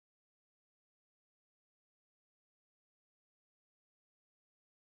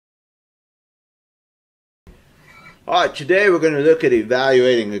Alright, today we're going to look at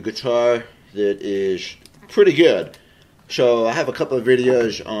evaluating a guitar that is pretty good. So I have a couple of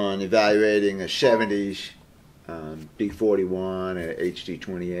videos on evaluating a 70s D-41 or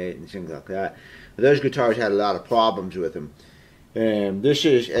HD-28 and things like that. Those guitars had a lot of problems with them. And this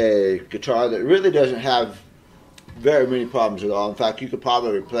is a guitar that really doesn't have very many problems at all. In fact, you could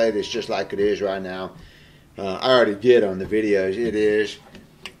probably play this just like it is right now. I already did on the videos. It is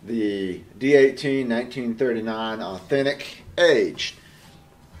the D-18 1939 Authentic Aged.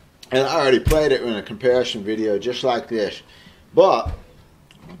 And I already played it in a comparison video just like this. But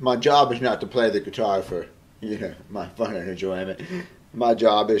my job is not to play the guitar for my fun and enjoyment. My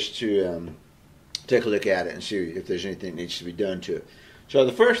job is to take a look at it and see if there's anything that needs to be done to it. So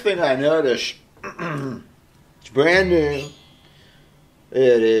the first thing I notice, it's brand new.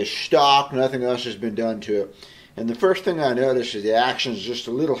 It is stock. Nothing else has been done to it. And the first thing I notice is the action is just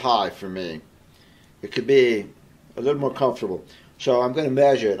a little high for me. It could be a little more comfortable. So I'm going to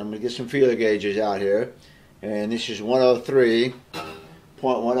measure it. I'm going to get some feeler gauges out here. And this is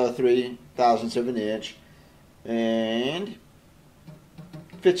 103.103 thousandths of an inch. And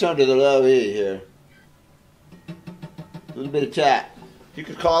fits under the low E here. A little bit of tap. You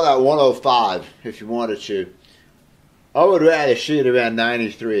could call that 105 if you wanted to. I would rather see it around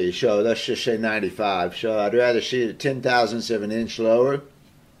 93, so let's just say 95. So I'd rather see it 10 thousandths of an inch lower.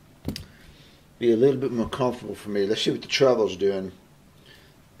 Be a little bit more comfortable for me. Let's see what the treble's doing.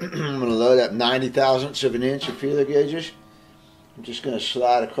 I'm going to load up 90 thousandths of an inch of feeler gauges. I'm just going to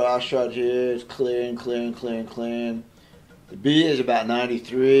slide across right here. It's clearing, clearing, clearing, clearing. The B is about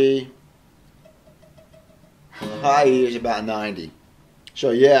 93. And the high E is about 90.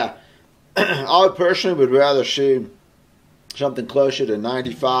 So yeah, I personally would rather see something closer to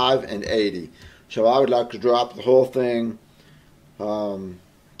 95 and 80. So I would like to drop the whole thing 10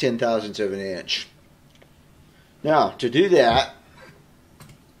 thousandths of an inch. Now, to do that,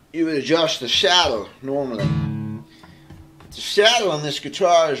 you would adjust the saddle normally. The saddle on this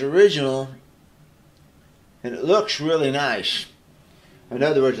guitar is original, and it looks really nice. In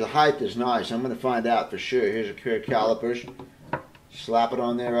other words, the height is nice. I'm going to find out for sure. Here's a pair of calipers. Slap it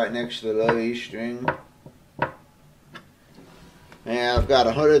on there right next to the low E string. And I've got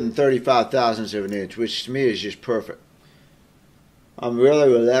 135 thousandths of an inch, which to me is just perfect. I'm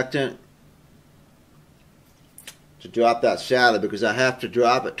really reluctant to drop that saddle because I have to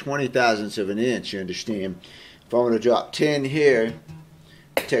drop at 20 thousandths of an inch, you understand? If I want to drop 10 here,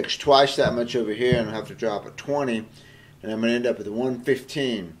 it takes twice that much over here, and I have to drop at 20, and I'm going to end up with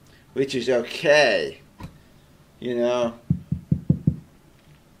 115, which is okay. You know,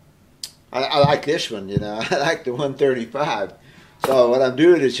 I like this one, I like the 135. So what I'm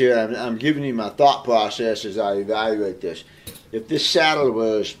doing is here, I'm giving you my thought process as I evaluate this. If this saddle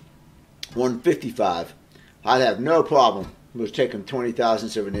was 155, I'd have no problem with taking 20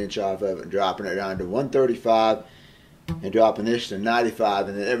 thousandths of an inch off of it and dropping it down to 135 and dropping this to 95,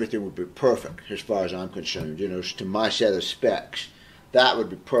 and then everything would be perfect as far as I'm concerned, to my set of specs. That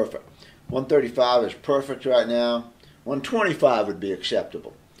would be perfect. 135 is perfect right now. 125 would be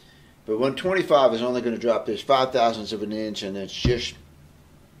acceptable. But 125 is only going to drop this 5 thousandths of an inch, and it's just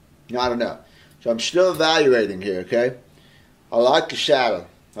not enough. So I'm still evaluating here, okay? I like the saddle.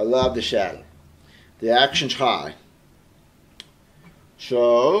 I love the saddle. The action's high.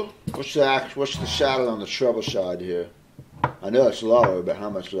 So, what's the saddle on the treble side here? I know it's lower, but how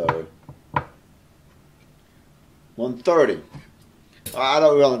much lower? 130. I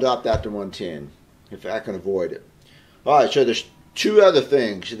don't want to drop that to 110, if I can avoid it. Alright, so there's two other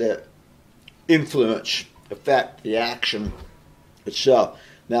things that affect the action itself.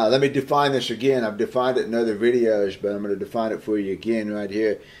 Now, let me define this again. I've defined it in other videos, but I'm going to define it for you again right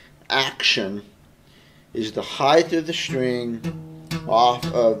here. Action is the height of the string off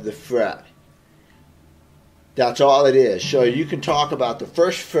of the fret. That's all it is. So you can talk about the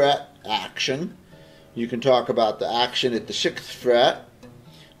first fret action. You can talk about the action at the 6th fret.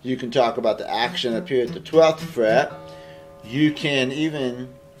 You can talk about the action up here at the 12th fret. You can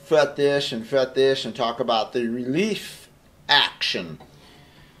even fret this and talk about the relief action.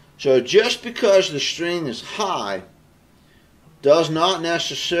 So just because the string is high does not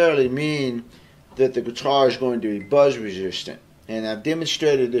necessarily mean that the guitar is going to be buzz resistant. And I've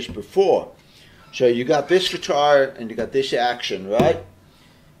demonstrated this before. So you got this guitar and you got this action, right?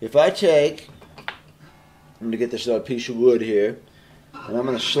 If I take, I'm going to get this little piece of wood here, and I'm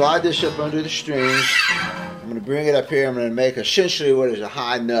going to slide this up under the strings. I'm going to bring it up here. I'm going to make essentially what is a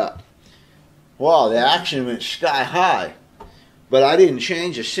high nut. Wow, the action went sky high. But I didn't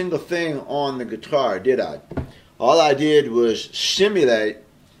change a single thing on the guitar, did I? All I did was simulate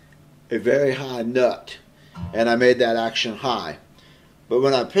a very high nut. and I made that action high. But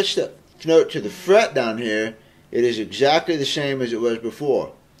when I pitch the note to the fret down here, it is exactly the same as it was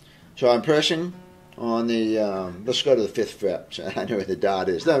before. So I'm pressing on the, let's go to the 5th fret. So I know where the dot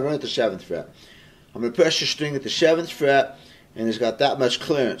is. No, we're at the 7th fret. I'm going to press the string at the 7th fret, and it's got that much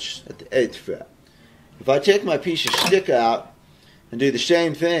clearance at the 8th fret. If I take my piece of stick out and do the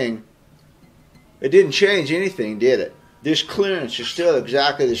same thing, it didn't change anything, did it? This clearance is still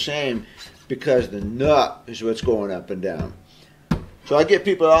exactly the same because the nut is what's going up and down. So I get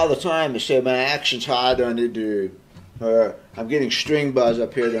people all the time that say, my action's high, do I need to, or I'm getting string buzz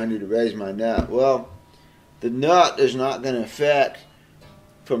up here, do I need to raise my nut? Well, the nut is not going to affect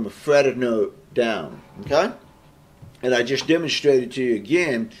from a fretted note down, okay? And I just demonstrated to you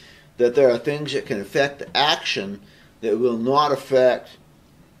again that there are things that can affect the action that will not affect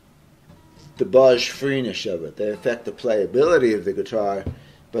the buzz freeness of it. They affect the playability of the guitar,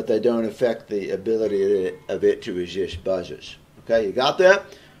 but they don't affect the ability of it to resist buzzes. Okay, you got that?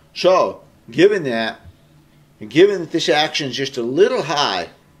 So, given that, and given that this action is just a little high,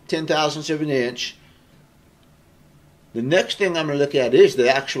 0.010 of an inch, the next thing I'm going to look at is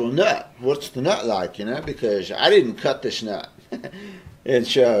the actual nut. What's the nut like, you know? Because I didn't cut this nut. And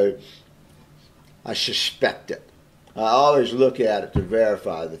so, I suspect it. I always look at it to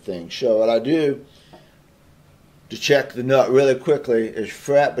verify the thing. So what I do to check the nut really quickly is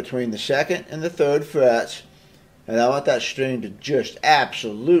fret between the 2nd and the 3rd frets. And I want that string to just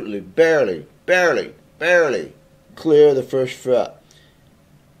absolutely, barely clear the 1st fret.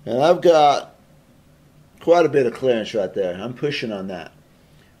 And I've got quite a bit of clearance right there. I'm pushing on that.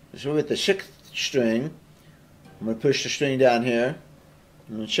 So with the 6th string, I'm going to push the string down here.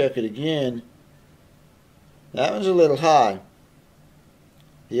 I'm going to check it again. That one's a little high.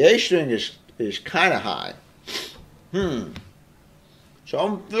 The A string is kind of high. So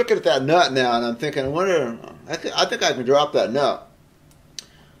I'm looking at that nut now, and I'm thinking, I wonder, I think I can drop that nut.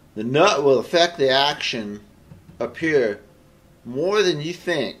 The nut will affect the action up here more than you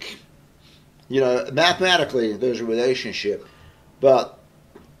think. You know, mathematically, there's a relationship, but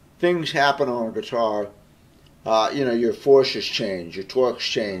things happen on a guitar. You know, your forces change, your torques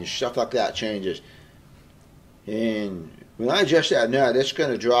change, stuff like that changes. And when I adjust that nut, it's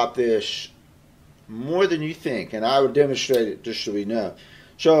going to drop this more than you think, and I would demonstrate it just so we know.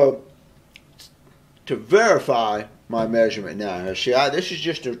 So, to verify my measurement now, see, this is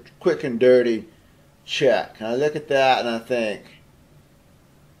just a quick and dirty check. And I look at that and I think,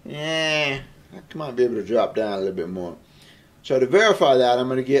 yeah, I might be able to drop down a little bit more. So to verify that, I'm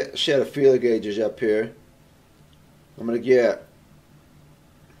going to get a set of feeler gauges up here. I'm going to get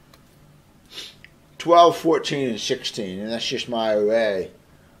 12, 14, and 16, and that's just my array.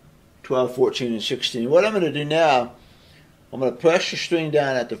 12, 14, and 16. What I'm going to do now, I'm going to press the string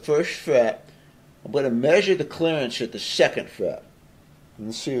down at the 1st fret. I'm going to measure the clearance at the 2nd fret.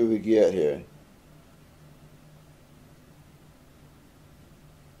 Let's see what we get here.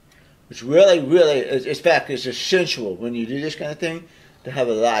 It's really, in fact, it's essential when you do this kind of thing to have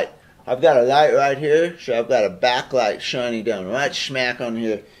a light. I've got a light right here, so I've got a backlight shining down right smack on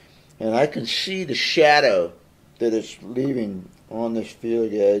here. And I can see the shadow that it's leaving on this feeler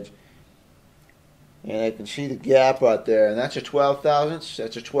gauge. And I can see the gap right there, and that's a 12 thousandths,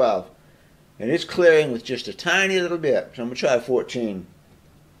 that's a 12. And it's clearing with just a tiny little bit, so I'm going to try 14.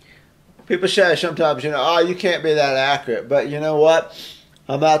 People say sometimes, you know, oh, you can't be that accurate, but you know what?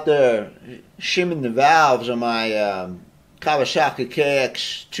 I'm out there shimming the valves on my Kawasaki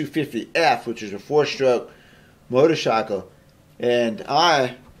KX250F, which is a 4-stroke motorcycle, and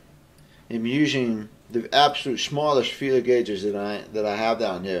I am using the absolute smallest feeler gauges that I have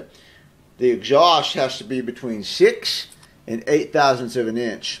down here. The exhaust has to be between 6 and 8 thousandths of an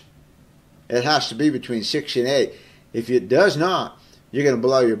inch. It has to be between 6 and 8. If it does not, you're going to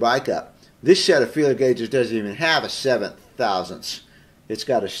blow your bike up. This set of feeler gauges doesn't even have a 7 thousandths. It's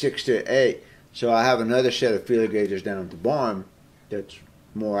got a 6 to 8. So I have another set of feeler gauges down at the barn that's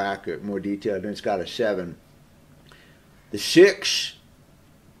more accurate, more detailed, and it's got a 7. The 6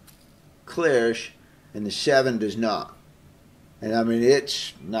 clears and the 7 does not. And I mean,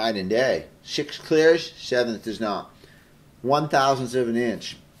 it's night and day. 6 clears, 7 does not. 1 thousandth of an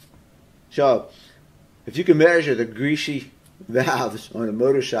inch. So, if you can measure the greasy valves on a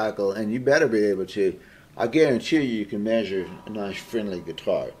motorcycle, and you better be able to, I guarantee you can measure a nice friendly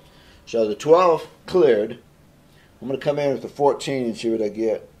guitar. So the 12 cleared. I'm going to come in with the 14 and see what I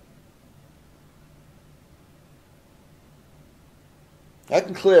get. I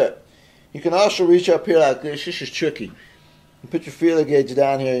can clear it. You can also reach up here like this. This is tricky. You put your feeler gauge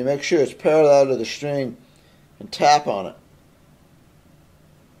down here. You make sure it's parallel to the string and tap on it.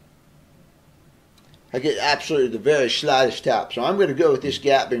 I get absolutely the very slightest tap. So I'm going to go with this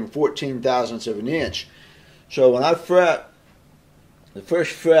gap being 14 thousandths of an inch. So when I fret the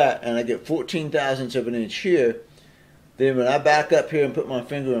first fret and I get 14 thousandths of an inch here, then when I back up here and put my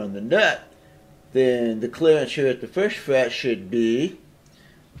finger on the nut, then the clearance here at the first fret should be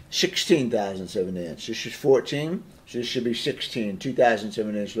 16 thousandths of an inch. This is 14, so this should be 16, 2 thousandths of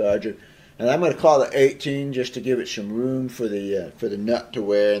an inch larger. And I'm going to call it 18 just to give it some room for the nut to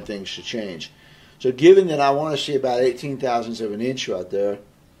wear and things to change. So given that I want to see about 18 thousandths of an inch right there,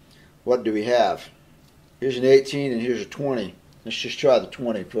 what do we have? Here's an 18 and here's a 20. Let's just try the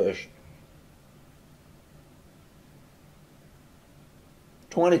 20 first.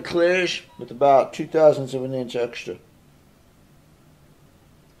 20 clears with about 2 thousandths of an inch extra.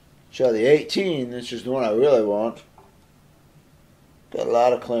 So the 18, this is the one I really want, got a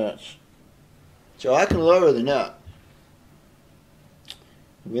lot of clearance. So I can lower the nut.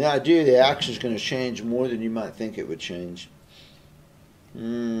 When I do, the action is going to change more than you might think it would change.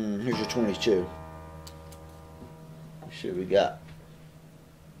 Here's your 22. Let's see what we got.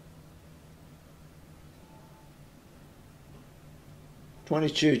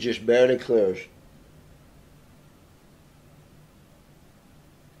 .22 just barely clears.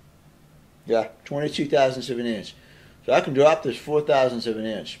 Yeah, 22 thousandths of an inch. So I can drop this 4 thousandths of an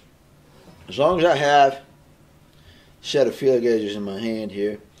inch. As long as I have a set of feeler gauges in my hand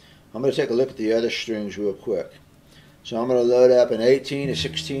here, I'm going to take a look at the other strings real quick. So I'm going to load up an 18, a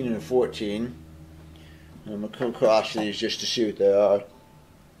 16, and a 14. And I'm going to come across these just to see what they are.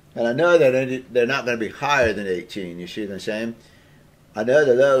 And I know that they're not going to be higher than 18. You see what I'm saying? I know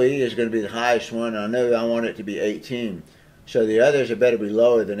the low E is going to be the highest one, and I know I want it to be 18. So the others are better be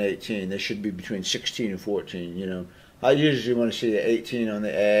lower than 18. They should be between 16 and 14, you know. I usually want to see the 18 on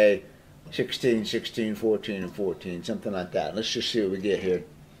the A, 16, 16, 14, and 14, something like that. Let's just see what we get here.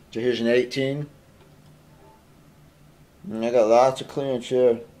 So here's an 18. And I got lots of clearance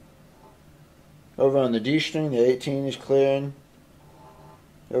here. Over on the D string, the 18 is clearing.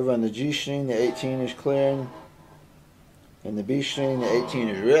 Over on the G string, the 18 is clearing. And the B string, the 18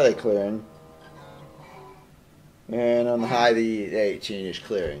 is really clearing. And on the high, the 18 is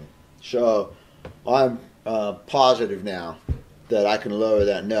clearing. So I'm positive now that I can lower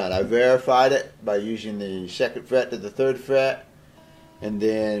that nut. I verified it by using the 2nd fret to the 3rd fret, and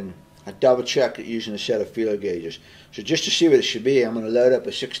then I double checked it using a set of feeler gauges. So just to see what it should be, I'm going to load up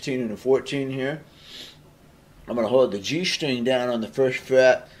a 16 and a 14 here. I'm going to hold the G string down on the 1st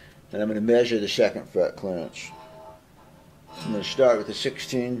fret, and I'm going to measure the 2nd fret clearance. I'm going to start with the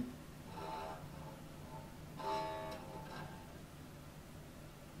 16.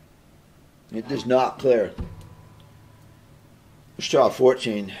 It does not clear. Let's try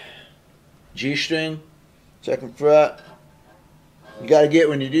 14. G string, 2nd fret. You got to get,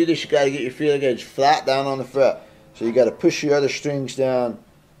 when you do this, you got to get your feeler gauge flat down on the fret. So you got to push your other strings down,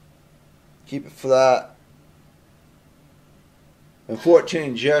 keep it flat. And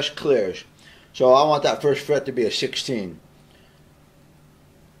 14 just clears. So I want that 1st fret to be a 16,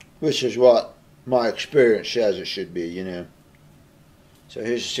 which is what my experience says it should be, you know. So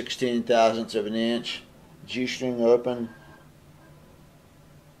here's 16 thousandths of an inch. G string open.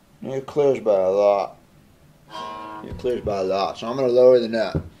 And it clears by a lot. It clears by a lot. So I'm going to lower the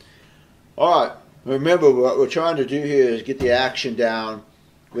nut. Alright, remember what we're trying to do here is get the action down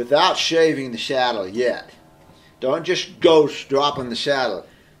without shaving the saddle yet. Don't just go dropping the saddle.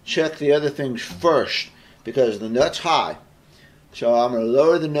 Check the other things first because the nut's high. So I'm going to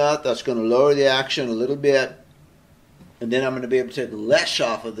lower the nut. That's going to lower the action a little bit. And then I'm going to be able to take less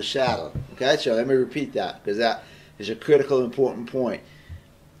off of the saddle. Okay, so let me repeat that because that is a critical, important point.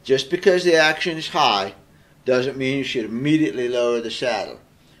 Just because the action is high doesn't mean you should immediately lower the saddle.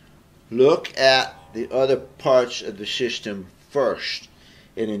 Look at the other parts of the system first.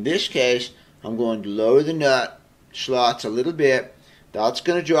 And in this case, I'm going to lower the nut slots a little bit. That's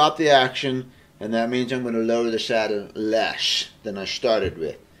going to drop the action, and that means I'm going to lower the saddle less than I started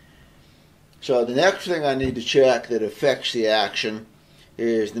with. So the next thing I need to check that affects the action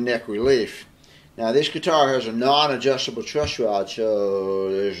is the neck relief. Now this guitar has a non-adjustable truss rod,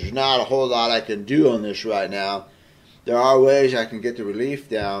 so there's not a whole lot I can do on this right now. There are ways I can get the relief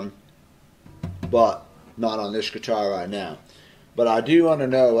down, but not on this guitar right now. But I do want to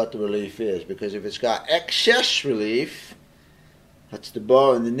know what the relief is, because if it's got excess relief, that's the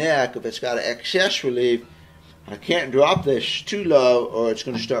bow and the neck, if it's got an excess relief, I can't drop this too low or it's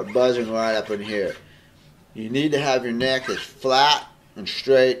going to start buzzing right up in here. You need to have your neck as flat and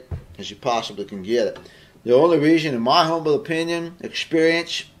straight as you possibly can get it. The only reason, in my humble opinion,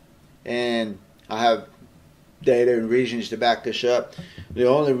 experience, and I have data and reasons to back this up. The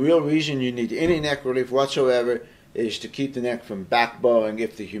only real reason you need any neck relief whatsoever is to keep the neck from back bowing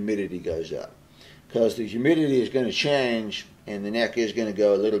if the humidity goes up. Because the humidity is going to change and the neck is going to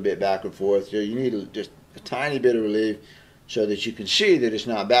go a little bit back and forth. So you need just a tiny bit of relief so that you can see that it's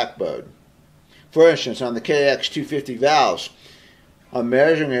not back bowed. For instance, on the KX250 valves, I'm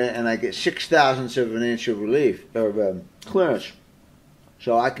measuring it and I get 0.06 of an inch of relief, or clearance.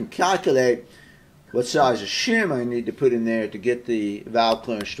 So I can calculate what size of shim I need to put in there to get the valve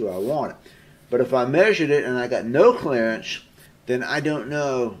clearance to where I want it. But if I measured it and I got no clearance, then I don't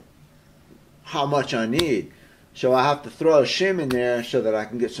know how much I need. So I have to throw a shim in there so that I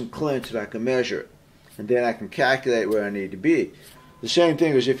can get some clearance that I can measure it. And then I can calculate where I need to be. The same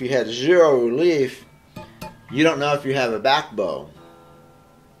thing as if you had zero relief, you don't know if you have a back bow.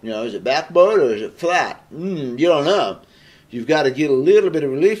 You know, is it back bowed or is it flat? You don't know. You've got to get a little bit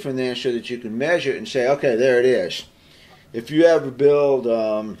of relief in there so that you can measure it and say, okay, there it is. If you ever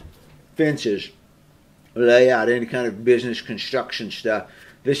build fences, lay out any kind of business construction stuff,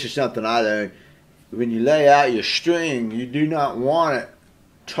 this is something I learned. When you lay out your string, you do not want it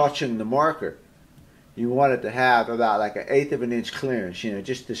touching the marker. You want it to have about like 1/8 of an inch clearance, you know,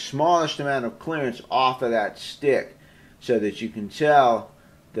 just the smallest amount of clearance off of that stick so that you can tell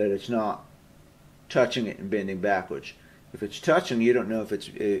that it's not touching it and bending backwards. If it's touching, you don't know if it's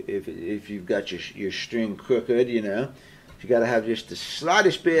if you've got your string crooked, you know. You got to have just the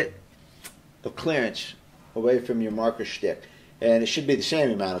slightest bit of clearance away from your marker stick. And it should be the same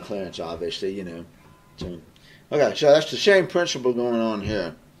amount of clearance, obviously, you know. So, okay, so that's the same principle going on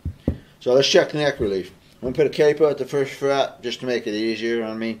here. So let's check the neck relief. I'm going to put a capo at the first fret just to make it easier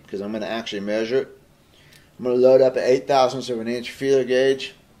on me because I'm going to actually measure it. I'm going to load up an 0.08 of an inch feeler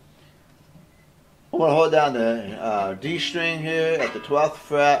gauge. I'm going to hold down the D string here at the 12th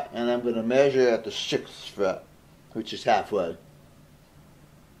fret and I'm going to measure at the 6th fret, which is halfway.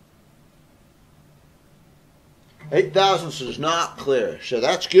 0.08 is not clear, so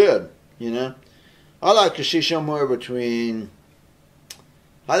that's good, you know. I like to see somewhere between,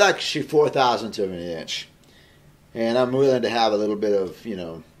 I like to see 0.04 of an inch. And I'm willing to have a little bit of, you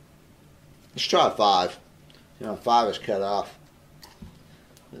know, let's try 5. You know, 5 is cut off.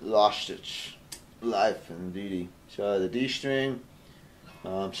 It lost its life and duty. So the D string,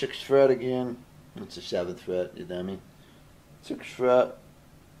 6th fret again. It's the 7th fret, you dummy. 6th fret.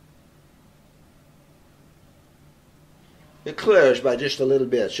 It clears by just a little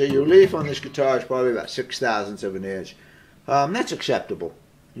bit. So your relief on this guitar is probably about 0.06 of an inch. That's acceptable,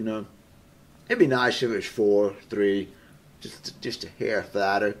 you know. It'd be nice if it was 4, 3, just a hair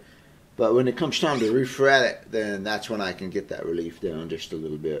flatter. But when it comes time to refret it, then that's when I can get that relief down just a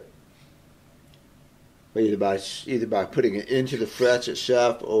little bit. Either by putting it into the frets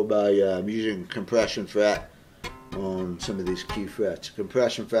itself or by using compression fret on some of these key frets.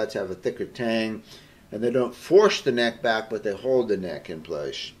 Compression frets have a thicker tang and they don't force the neck back, but they hold the neck in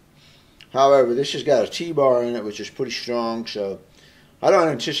place. However, this has got a T-bar in it, which is pretty strong, so I don't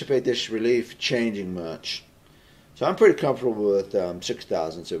anticipate this relief changing much. So I'm pretty comfortable with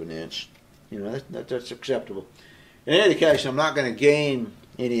 0.06 of an inch. You know, that's acceptable. In any case, I'm not going to gain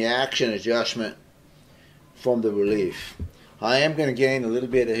any action adjustment from the relief. I am going to gain a little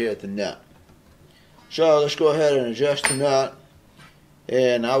bit here at the nut. So let's go ahead and adjust the nut.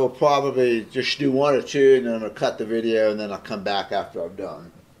 And I will probably just do 1 or 2 and then I'm going to cut the video and then I'll come back after I'm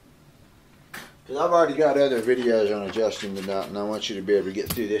done. Because I've already got other videos on adjusting the nut and I want you to be able to get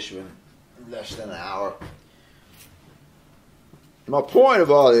through this one in less than an hour. My point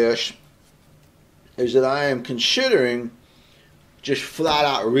of all this is that I am considering just flat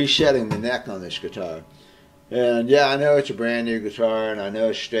out resetting the neck on this guitar. And yeah, I know it's a brand new guitar and I know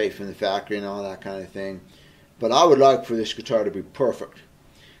it's straight from the factory and all that kind of thing. But I would like for this guitar to be perfect.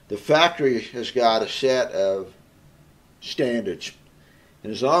 The factory has got a set of standards.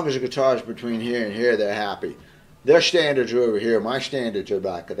 And as long as the guitar is between here and here, they're happy. Their standards are over here. My standards are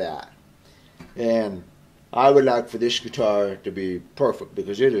back of that. And I would like for this guitar to be perfect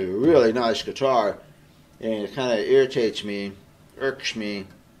because it is a really nice guitar. And it kind of irritates me, irks me,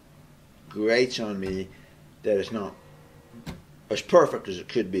 grates on me that it's not as perfect as it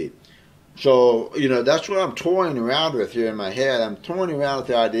could be. So, you know, that's what I'm toying around with here in my head. I'm toying around with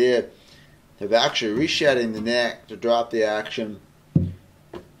the idea of actually resetting the neck to drop the action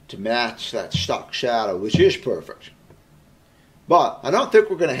to match that stock shadow, which is perfect. But I don't think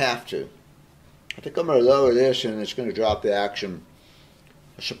we're going to have to. I think I'm going to lower this and it's going to drop the action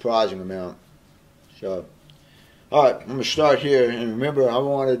a surprising amount. So, alright, I'm going to start here. And remember, I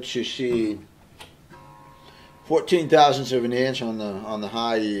wanted to see 0.14 of an inch on the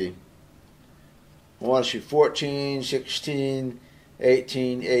high E. I want to shoot 14, 16,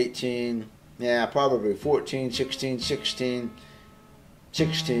 18, 18. Yeah, probably 14, 16, 16,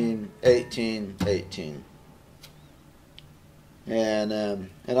 16, 18, 18. And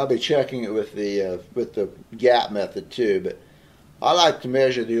I'll be checking it with the gap method too. But I like to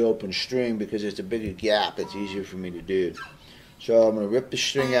measure the open string because it's a bigger gap. It's easier for me to do. So I'm going to rip the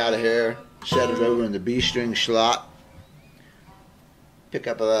string out of here, set it over in the B string slot. Pick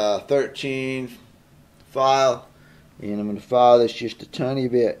up a 13 file, and I'm going to file this just a tiny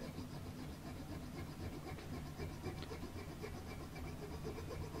bit.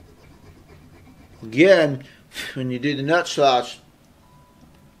 Again, when you do the nut slots,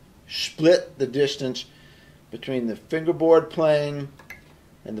 split the distance between the fingerboard plane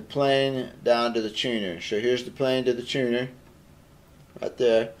and the plane down to the tuner. So here's the plane to the tuner, right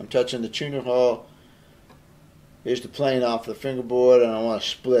there. I'm touching the tuner hole. Here's the plane off the fingerboard, and I want to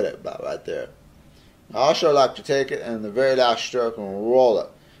split it about right there. I also like to take it and the very last stroke and roll it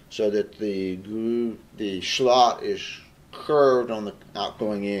so that the slot is curved on the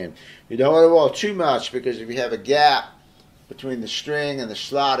outgoing end. You don't want to roll too much because if you have a gap between the string and the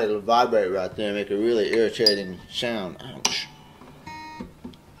slot, it'll vibrate right there and make a really irritating sound. Ouch.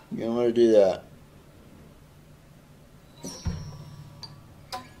 You don't want to do that.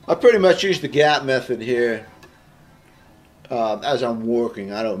 I pretty much use the gap method here as I'm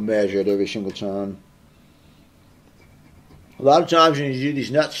working. I don't measure it every single time. A lot of times when you do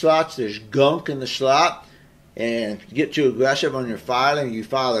these nut slots, there's gunk in the slot, and if you get too aggressive on your filing, you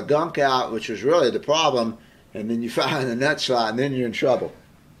file the gunk out, which was really the problem, and then you file in the nut slot, and then you're in trouble.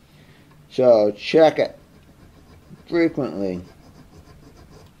 So check it frequently.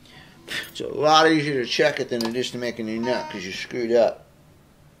 It's a lot easier to check it than it is to make a new nut because you screwed up.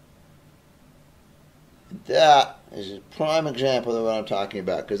 That is a prime example of what I'm talking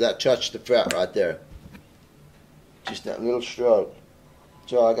about because that touched the fret right there. Just that little stroke.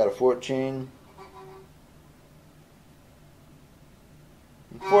 So I got a 14.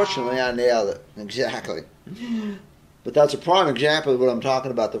 Unfortunately, I nailed it. Exactly. But that's a prime example of what I'm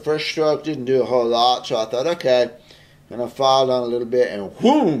talking about. The first stroke didn't do a whole lot, so I thought, okay. And I filed on a little bit, and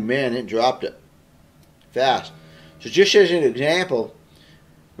whoom, man, it dropped it. Fast. So just as an example,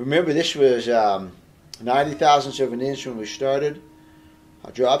 remember this was 90 thousandths of an inch when we started. I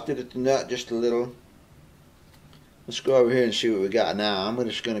dropped it at the nut just a little. Let's go over here and see what we got now. I'm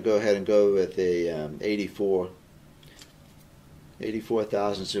just going to go ahead and go with a 84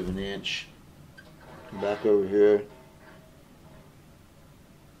 thousandths of an inch. Come back over here.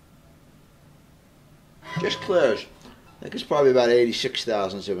 Just close. I think it's probably about 86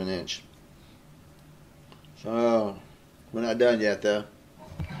 thousandths of an inch. So we're not done yet though.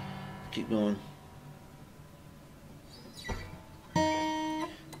 Keep going.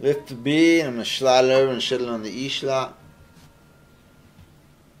 Lift the B, and I'm going to slide it over and set it on the E slot.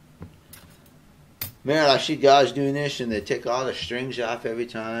 Man, I see guys doing this and they take all the strings off every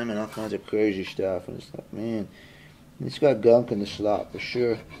time and all kinds of crazy stuff. And it's like, man, it's got gunk in the slot for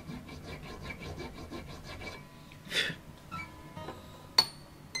sure.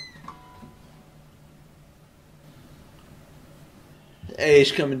 The A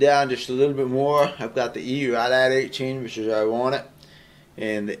is coming down just a little bit more. I've got the E right at 18, which is where I want it.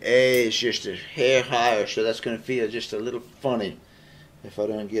 And the A is just a hair higher, so that's going to feel just a little funny if I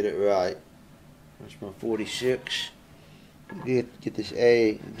don't get it right. That's my 46. Get this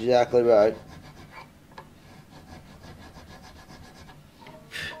A exactly right.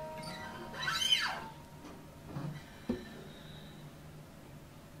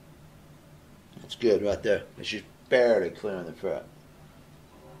 That's good right there. It's just barely clearing the fret.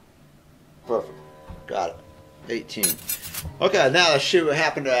 Perfect. Got it. 18. Okay, now let's see what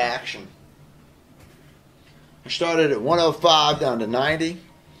happened to action. I started at 105 down to 90.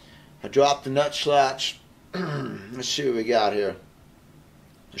 I dropped the nut slots. Let's see what we got here.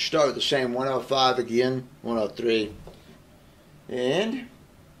 I start with the same 105 again, 103. And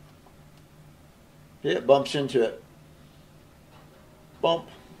it bumps into it. Bump.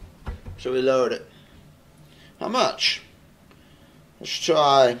 So we lowered it. How much? Let's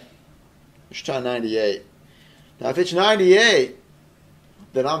try 98. Now if it's 98,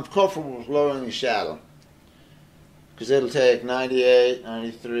 then I'm comfortable with lowering the saddle. Because it'll take 98,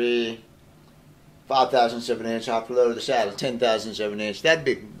 93, 5 thousandths of an inch. I'll have to lower the saddle 10 thousandths of an inch. That'd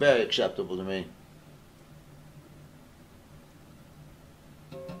be very acceptable to me.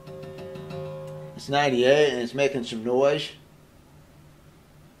 It's 98 and it's making some noise.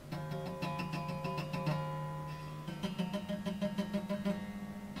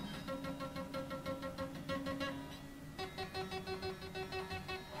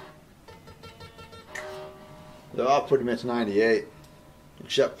 They're all pretty much 98,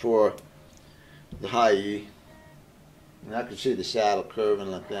 except for the high E. And I can see the saddle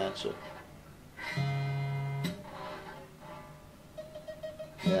curving like that, so.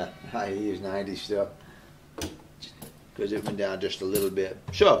 Yeah, high E is 90 still, because it went down just a little bit.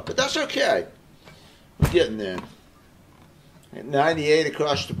 So, but that's okay. We're getting there. At 98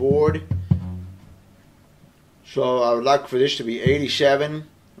 across the board. So I would like for this to be 87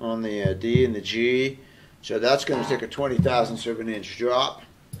 on the D and the G. So that's going to take a 20,000ths of an inch drop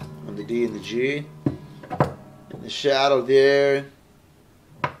on the D and the G. And the saddle there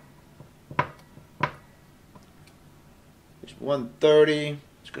is 130.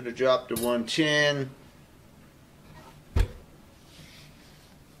 It's going to drop to 110.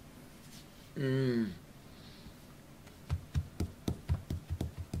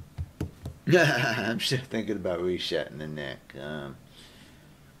 I'm still thinking about resetting the neck.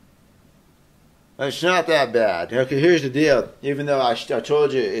 It's not that bad. Okay, here's the deal. Even though I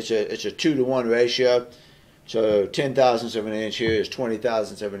told you it's a 2-to-1 ratio, so 10,000ths of an inch here is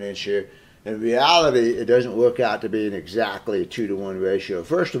 20,000ths of an inch here. In reality, it doesn't work out to be exactly a 2-to-1 ratio.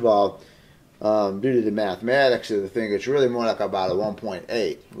 First of all, due to the mathematics of the thing, it's really more like about a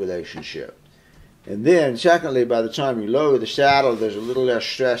 1.8 relationship. And then, secondly, by the time you lower the saddle, there's a little less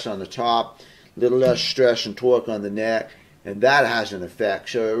stress on the top, a little less stress and torque on the neck, and that has an effect.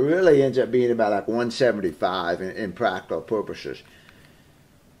 So it really ends up being about like 175 in practical purposes.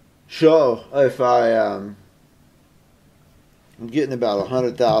 So if I'm getting about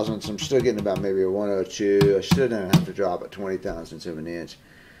 100,000ths, I'm still getting about maybe a 102. I still don't have to drop at 20,000ths of an inch.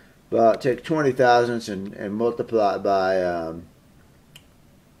 But take 20,000ths and multiply it by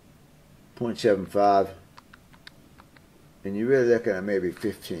 0.75, and you're really looking at maybe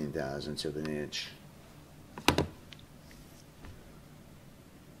 15,000ths of an inch.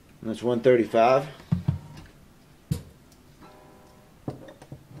 And that's 135.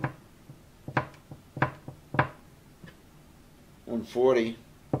 $140.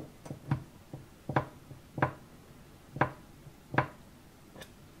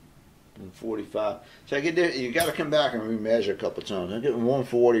 $145. So I get there, you got to come back and remeasure a couple times. I'm getting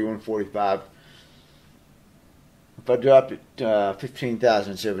 140, 145. If I dropped it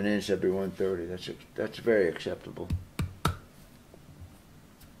 15,000ths of an inch, that'd be 130. That's very acceptable.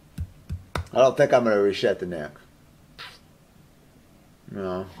 I don't think I'm going to reset the neck.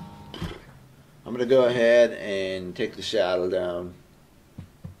 No. I'm going to go ahead and take the saddle down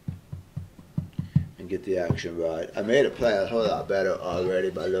and get the action right. I made it play a whole lot better already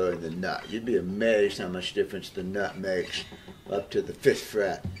by lowering the nut. You'd be amazed how much difference the nut makes up to the 5th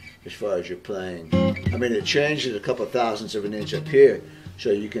fret as far as you're playing. I mean, it changes a couple thousandths of an inch up here,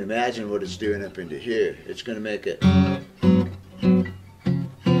 so you can imagine what it's doing up into here. It's going to make it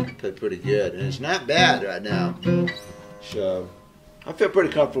play pretty good, and it's not bad right now. So I feel pretty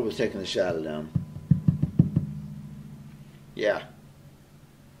comfortable with taking the saddle down. Yeah.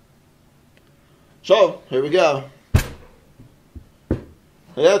 So, here we go. The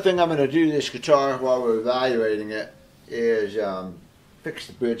other thing I'm going to do to this guitar while we're evaluating it is fix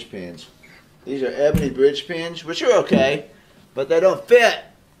the bridge pins. These are ebony bridge pins, which are okay, but they don't fit.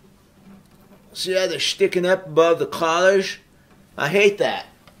 See how they're sticking up above the collars? I hate that.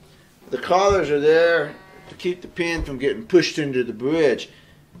 The collars are there to keep the pin from getting pushed into the bridge.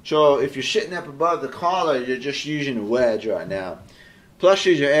 So if you're sitting up above the collar, you're just using a wedge right now. Plus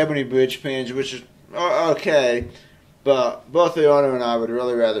these are ebony bridge pins, which are okay, but both the owner and I would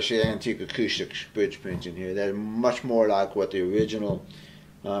really rather see antique acoustics bridge pins in here. They're much more like what the original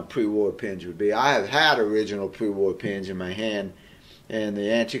pre-war pins would be. I have had original pre-war pins in my hand, and the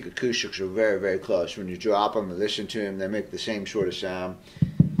antique acoustics are very, very close. When you drop them and listen to them, they make the same sort of sound.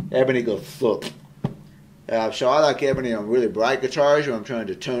 Ebony goes thump. So I like ebony on really bright guitars when I'm trying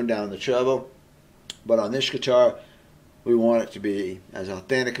to tone down the treble. But on this guitar, we want it to be as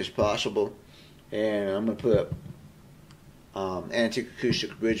authentic as possible. And I'm going to put antique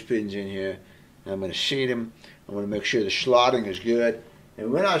acoustic bridge pins in here. And I'm going to seat them. I'm going to make sure the slotting is good.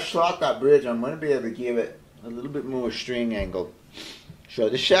 And when I slot that bridge, I'm going to be able to give it a little bit more string angle. So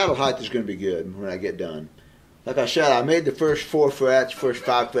the saddle height is going to be good when I get done. Like I said, I made the first 4 frets, first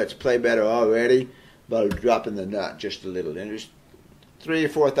 5 frets play better already by dropping the nut just a little. And there's 3 or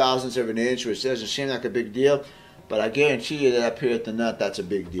 4 thousandths of an inch, which doesn't seem like a big deal, but I guarantee you that up here at the nut, that's a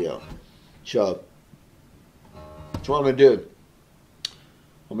big deal. So, that's what I'm going to do.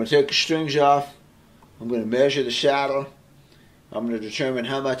 I'm going to take the strings off. I'm going to measure the saddle. I'm going to determine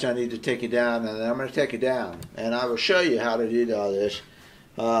how much I need to take it down, and then I'm going to take it down. And I will show you how to do all this.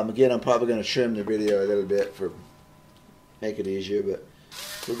 Again, I'm probably going to trim the video a little bit make it easier, but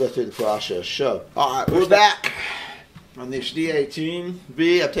we'll go through the process. So, all right, we're back. on this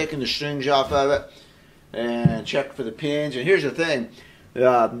D-18V. I've taken the strings off of it and checked for the pins. And here's the thing.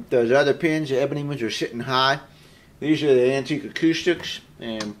 Those other pins, the ebony ones, are sitting high. These are the antique acoustics,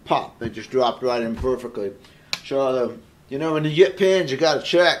 and pop, they just dropped right in perfectly. So, you know, when you get pins, you got to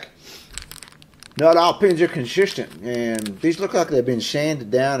check. Not all pins are consistent, and these look like they've been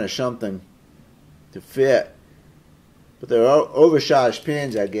sanded down or something to fit. But they're oversized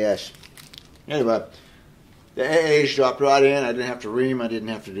pins, I guess. Anyway, the AAs dropped right in. I didn't have to ream. I didn't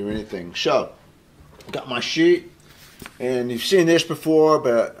have to do anything. So, got my sheet. And you've seen this before,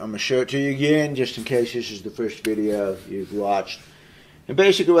 but I'm going to show it to you again just in case this is the first video you've watched. And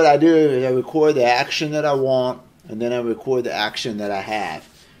basically what I do is I record the action that I want, and then I record the action that I have.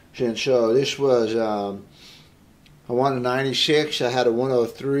 And so this was, I wanted a 96, I had a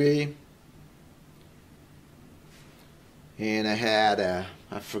 103, and I had,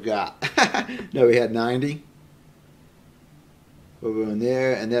 I forgot, no, we had 90 over in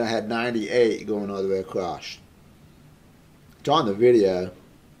there, and then I had 98 going all the way across. It's on the video.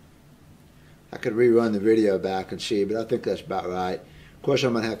 I could rerun the video back and see, but I think that's about right. Of course,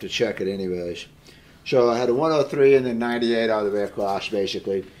 I'm going to have to check it anyways. So I had a 103 and then 98 all the way across,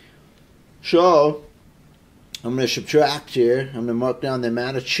 basically. So I'm going to subtract here. I'm going to mark down the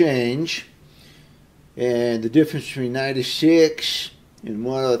amount of change. And the difference between 96 and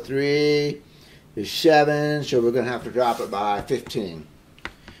 103 is 7, so we're going to have to drop it by 15.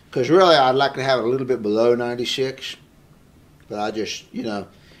 Because really, I'd like to have it a little bit below 96. But I just, you know,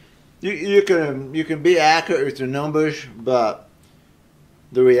 you can be accurate with your numbers, but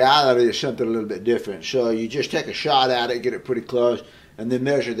the reality is something a little bit different. So you just take a shot at it, get it pretty close, and then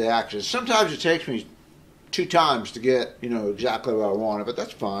measure the actions. Sometimes it takes me 2 times to get, you know, exactly where I want it, but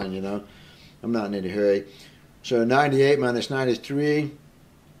that's fine, you know. I'm not in any hurry. So 98 minus 93,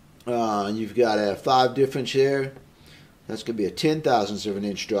 you've got a 5 difference there. That's going to be a 10,000th of an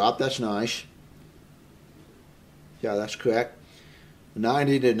inch drop. That's nice. Yeah, that's correct.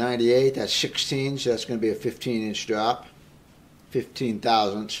 90 to 98, that's 16, so that's going to be a 15-inch drop. 15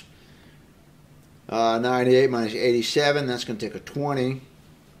 thousandths. 98 minus 87, that's going to take a 20.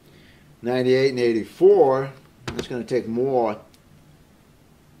 98 and 84, that's going to take more.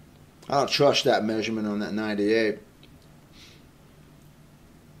 I don't trust that measurement on that 98.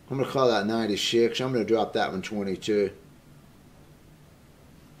 I'm going to call that 96. I'm going to drop that one 22.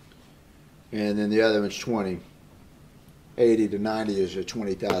 And then the other one's 20. 80 to 90 is a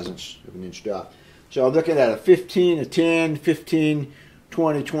 20 thousandths of an inch drop. So I'm looking at a 15, a 10, 15,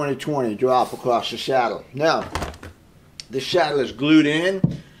 20, 20, 20 drop across the saddle. Now, this saddle is glued in.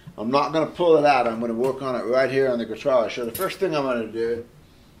 I'm not going to pull it out. I'm going to work on it right here on the guitar. So the first thing I'm going to do,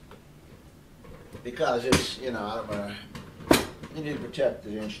 because it's, you know, I don't want to, you need to protect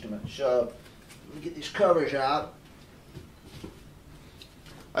the instrument. So let me get these covers out.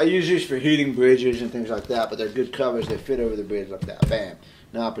 I use these for heating bridges and things like that, but they're good covers. They fit over the bridge like that. Bam.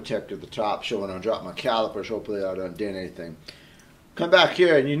 Now I protected the top, so when I drop my calipers, hopefully I don't dent anything. Come back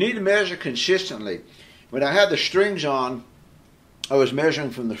here, and you need to measure consistently. When I had the strings on, I was measuring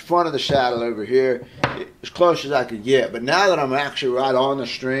from the front of the saddle over here as close as I could get. But now that I'm actually right on the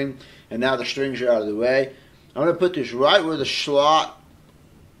string, and now the strings are out of the way, I'm going to put this right where the slot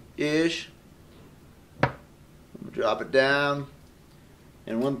is. I'm going to drop it down.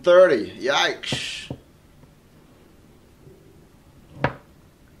 And 130, yikes.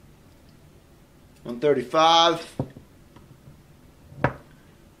 135.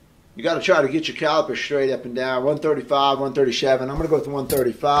 You got to try to get your caliper straight up and down. 135, 137. I'm going to go with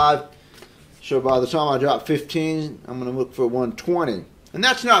 135. So by the time I drop 15, I'm going to look for 120. And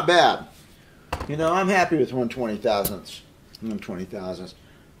that's not bad. You know, I'm happy with 120 thousandths. 120 thousandths.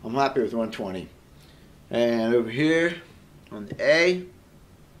 I'm happy with 120. And over here on the A,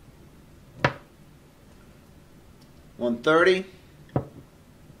 130.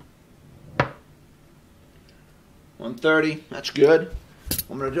 130, that's good.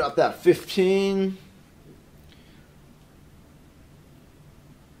 I'm going to drop that 15.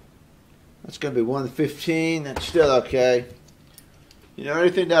 That's going to be 115. That's still okay. You know,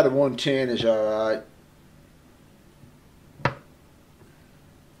 anything down to 110 is alright.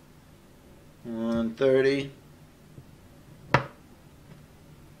 130.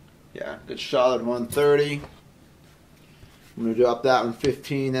 Yeah, good solid 130. I'm going to drop that one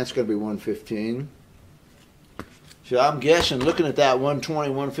 15. That's going to be 115. So I'm guessing, looking at that 120,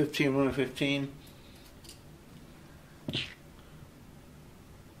 115, 115.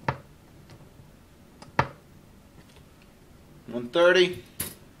 $130.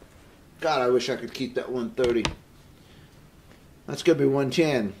 God, I wish I could keep that 130. That's going to be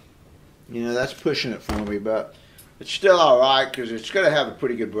 110. You know, that's pushing it for me, but It's still alright because it's going to have a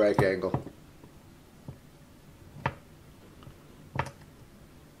pretty good break angle.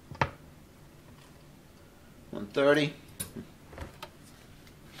 $130.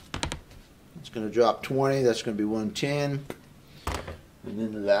 It's going to drop 20. That's going to be 110. And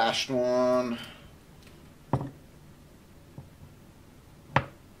then the last one.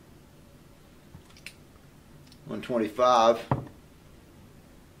 $125.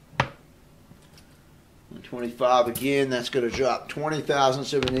 $125 again. That's going to drop 20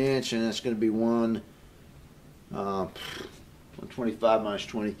 thousandths of an inch, and that's going to be 125 minus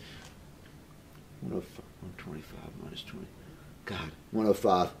 20. 125 minus 20. God,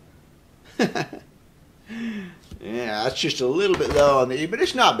 105. Yeah, that's just a little bit low on the E, but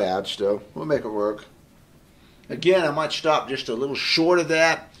it's not bad still. We'll make it work. Again, I might stop just a little short of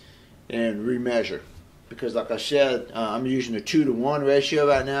that and remeasure. Because like I said, I'm using a 2-to-1 ratio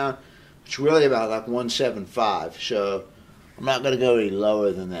right now. It's really about like 175. So I'm not going to go any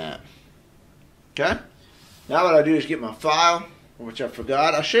lower than that. Okay? Now what I do is get my file, which I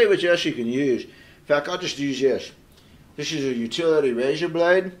forgot. I'll show you what else you can use. In fact, I'll just use this. This is a utility razor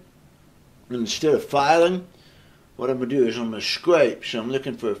blade. And instead of filing, what I'm going to do is I'm going to scrape. So I'm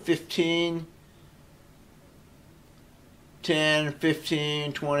looking for 15, 10,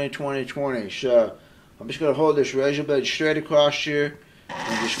 15, 20, 20, 20. So I'm just going to hold this razor blade straight across here. And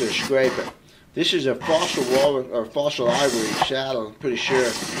I'm just going to scrape it. This is a fossil walrus or fossil ivory saddle, I'm pretty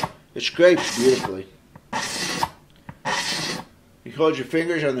sure. It scrapes beautifully. You hold your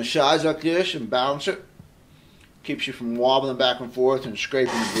fingers on the sides like this and balance it. Keeps you from wobbling back and forth and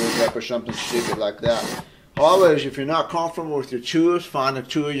scraping the bridge up or something stupid like that. Always, if you're not comfortable with your tools, find a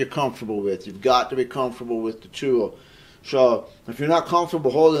tool you're comfortable with. You've got to be comfortable with the tool. So, if you're not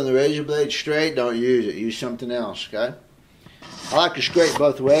comfortable holding the razor blade straight, don't use it. Use something else, okay? I like to scrape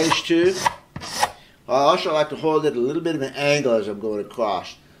both ways, too. I also like to hold it at a little bit of an angle as I'm going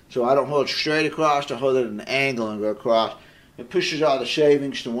across. So I don't hold it straight across, I hold it at an angle and go across. It pushes all the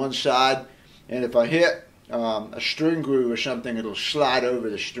shavings to one side, and if I hit a string groove or something, it'll slide over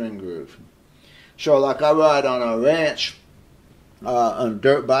the string groove. So like I ride on a ranch, on a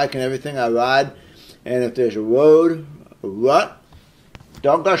dirt bike and everything, I ride, and if there's a road, a rut,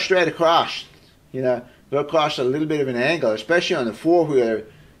 don't go straight across. You know, go across a little bit of an angle, especially on the four-wheeler,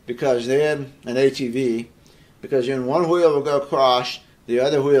 because then, an ATV, because then one wheel will go across, the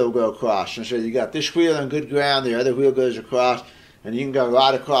other wheel will go across. And so you got this wheel on good ground, the other wheel goes across, and you can go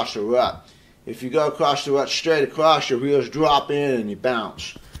right across the rut. If you go across the rut straight across, your wheels drop in and you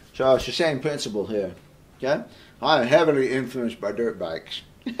bounce. So it's the same principle here. Okay? I am heavily influenced by dirt bikes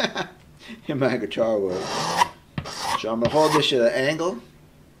in my guitar work. So I'm going to hold this at an angle,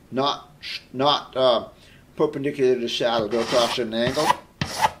 not perpendicular to the saddle. Go across at an angle.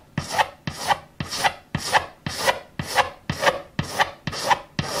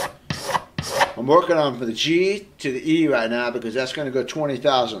 I'm working on from the G to the E right now because that's going to go 20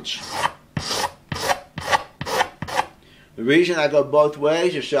 thousandths. The reason I go both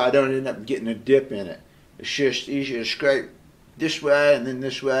ways is so I don't end up getting a dip in it. It's just easier to scrape this way and then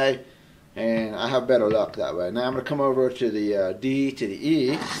this way, and I have better luck that way. Now I'm going to come over to the D to the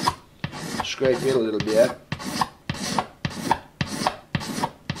E, scrape it a little bit.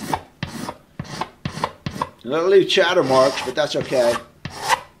 And it'll leave chatter marks, but that's okay.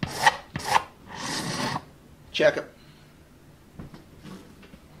 Check it.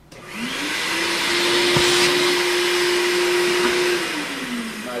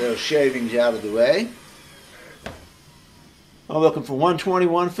 Those shavings out of the way. I'm looking for 120,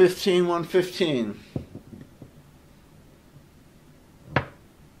 115, 115.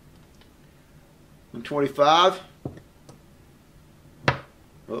 $125.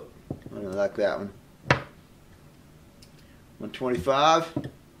 Oh, I don't like that one. 125.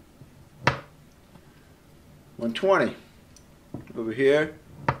 120. Over here.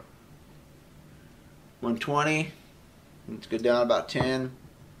 120. Let's go down about 10.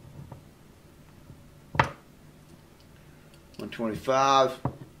 125,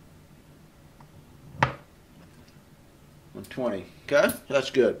 120. Okay, that's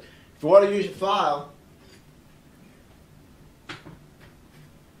good. If you want to use a file,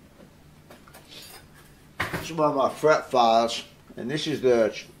 this is one of my fret files, and this is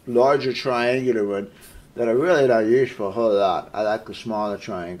the larger triangular one that I really don't use for a whole lot. I like the smaller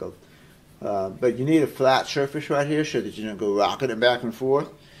triangle. But you need a flat surface right here so that you don't go rocking it back and forth.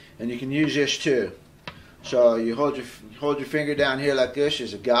 And you can use this too. So you hold your finger down here like this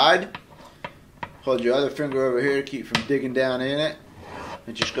as a guide. Hold your other finger over here to keep from digging down in it.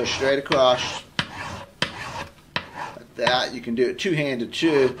 And just go straight across. Like that. You can do it two-handed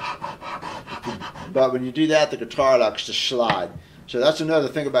too. If you But when you do that, the guitar likes to slide. So that's another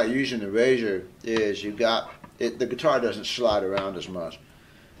thing about using the razor is you got it. The guitar doesn't slide around as much,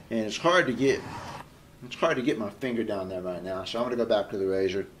 and it's hard to get. It's hard to get my finger down there right now. So I'm going to go back to the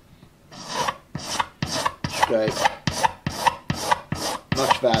razor. Straight,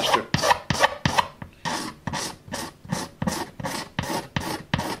 much faster.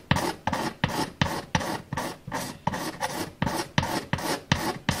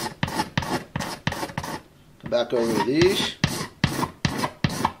 Back over to these.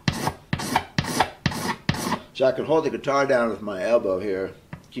 So I can hold the guitar down with my elbow here,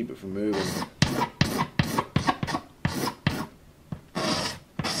 keep it from moving.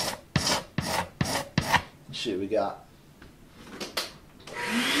 Let's see what we got.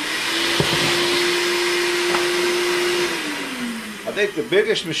 I think the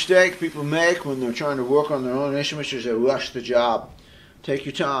biggest mistake people make when they're trying to work on their own instruments is they rush the job. Take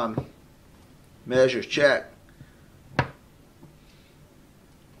your time. Measure, check.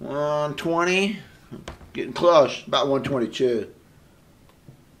 120, getting close, about 122.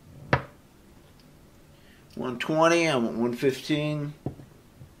 120, I want 115.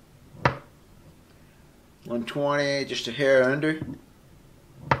 120, just a hair under.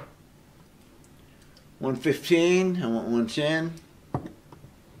 115, I want 110.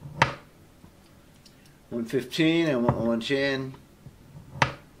 115, I want 110.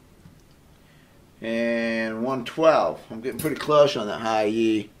 And 112. I'm getting pretty close on that high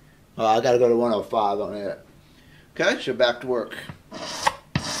E. I got to go to 105 on it. Okay, so back to work.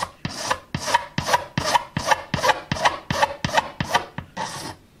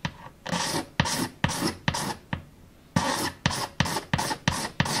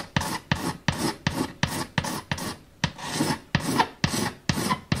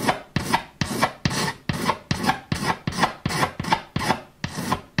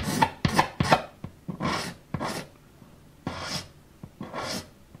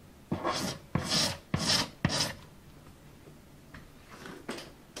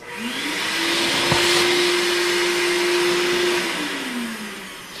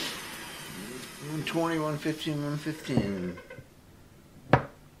 $120, $115, $115.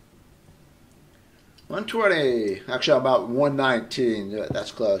 $120. Actually, about $119.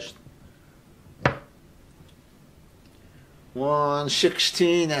 That's close.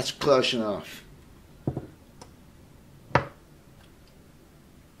 $116. That's close enough.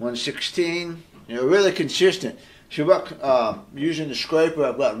 $116. Really consistent. If you look using the scraper,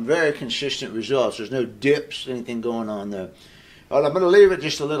 I've gotten very consistent results. There's no dips, anything going on there. Well, I'm going to leave it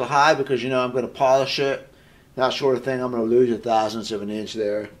just a little high because, I'm going to polish it. That sort of thing. I'm going to lose a thousandth of an inch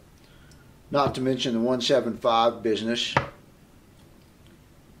there. Not to mention the 175 business.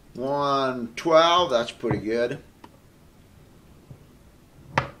 112, that's pretty good.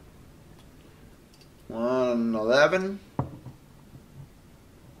 111.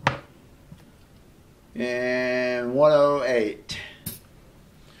 And 108.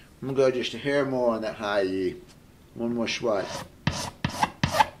 I'm going to go just a hair more on that high E. One more swipe.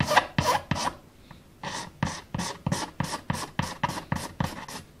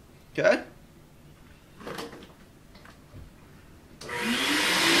 Okay.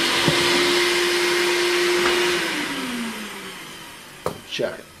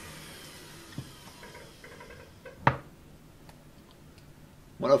 Check it.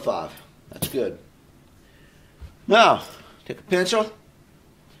 105. That's good. Now, take a pencil.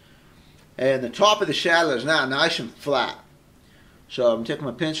 And the top of the saddle is now nice and flat. So I'm taking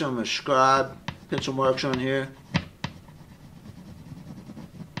my pencil, I'm going to scribe pencil marks on here.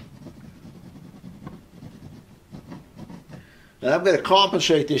 And I'm going to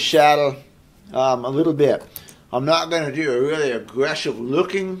compensate this saddle a little bit. I'm not going to do a really aggressive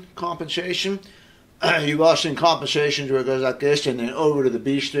looking compensation. You've all seen compensations where it goes like this and then over to the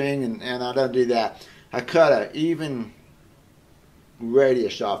B string, and I don't do that. I cut an even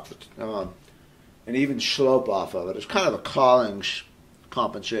radius off, an even slope off of it. It's kind of a Collings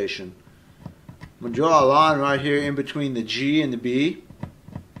compensation. I'm going to draw a line right here in between the G and the B.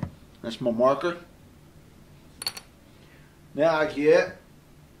 That's my marker. Now I get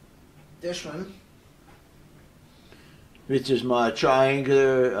this one, which is my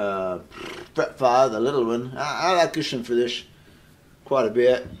triangular fret 5, the little one. I like this one for this quite a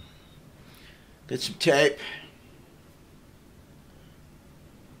bit. Get some tape.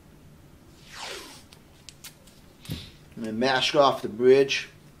 And then mask off the bridge,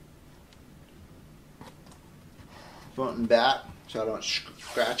 front and back, so I don't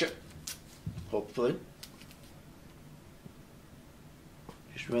scratch it, hopefully.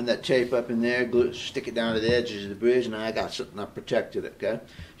 Just run that tape up in there, glue, stick it down to the edges of the bridge, and I got something, I protected it, okay?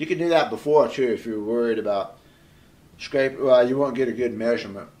 You can do that before, too, if you're worried about scrape. Well, you won't get a good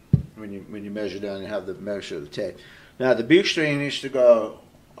measurement when you measure down and have the measure of the tape. Now, the beak string needs to go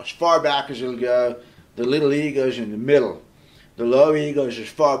as far back as it'll go. The little E goes in the middle. The low E goes as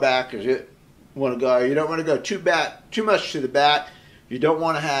far back as it want to go. You don't want to go too much to the back. You don't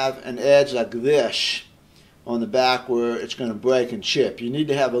want to have an edge like this on the back where it's going to break and chip. You need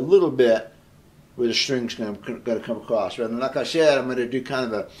to have a little bit where the string's going to come across. And like I said, I'm going to do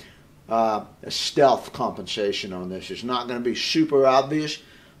kind of a stealth compensation on this. It's not going to be super obvious.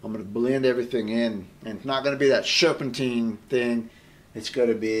 I'm going to blend everything in, and it's not going to be that serpentine thing. It's going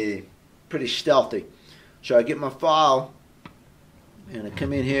to be pretty stealthy. So I get my file, and I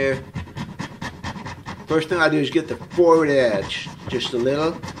come in here. First thing I do is get the forward edge, just a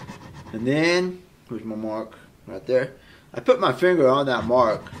little, and then, here's my mark right there. I put my finger on that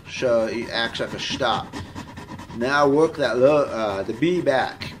mark so it acts like a stop. Now I work that the B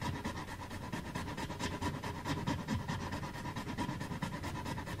back.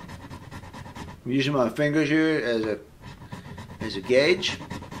 I'm using my fingers here as a gauge.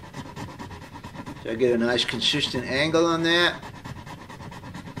 So I get a nice consistent angle on that.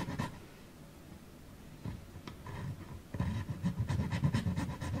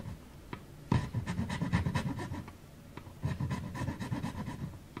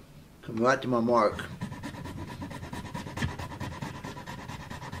 Come right to my mark.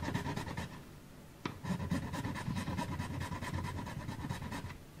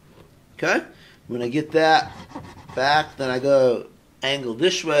 Okay? When I get that back, then I go angle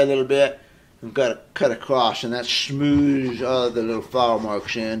this way a little bit and got to cut across, and that smooths all the little file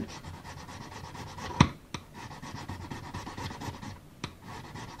marks in.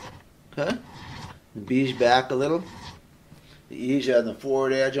 Okay? The B's back a little. The E's on the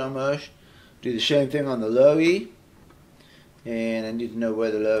forward edge almost. Do the same thing on the low E. And I need to know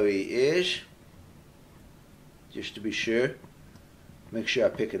where the low E is, just to be sure. Make sure I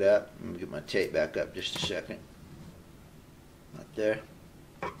pick it up. Let me get my tape back up just a second. Right there.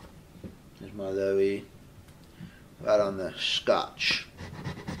 There's my low E. Right on the scotch.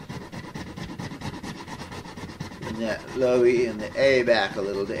 And that low E and the A back a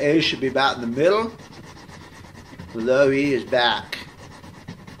little. The A should be about in the middle. The low E is back.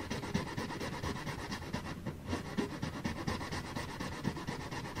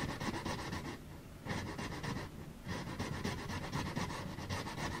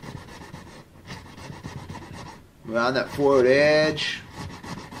 Around that forward edge,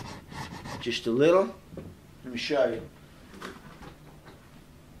 just a little. Let me show you.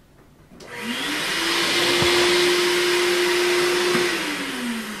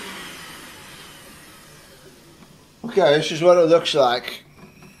 Okay, this is what it looks like.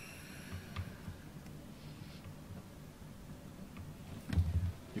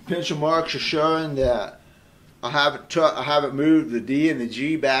 Your pencil marks are showing that I haven't moved the D and the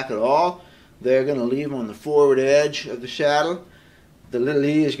G back at all. They're going to leave on the forward edge of the saddle. The little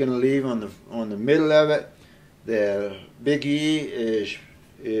E is going to leave on the middle of it. The big E is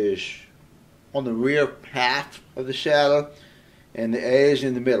on the rear half of the saddle, and the A is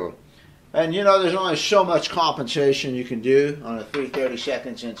in the middle. And you know, there's only so much compensation you can do on a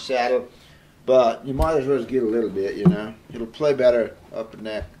 3/32 inch saddle, but you might as well get a little bit. You know, it'll play better up and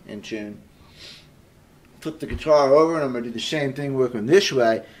neck in tune. Flip the guitar over, and I'm going to do the same thing working this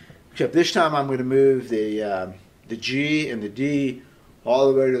way. Except this time I'm going to move the G and the D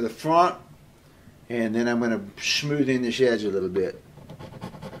all the way to the front, and then I'm going to smooth in this edge a little bit.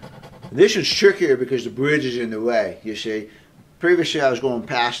 This is trickier because the bridge is in the way, you see. Previously I was going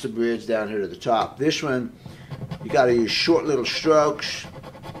past the bridge down here to the top. This one, you got to use short little strokes.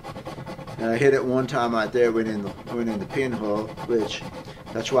 And I hit it one time right there, went in the pinhole, which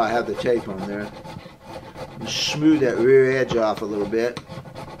that's why I have the tape on there. And smooth that rear edge off a little bit.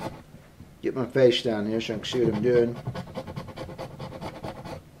 Get my face down here so I can see what I'm doing.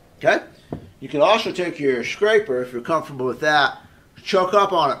 Okay? You can also take your scraper, if you're comfortable with that, choke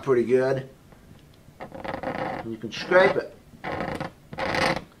up on it pretty good. And you can scrape it.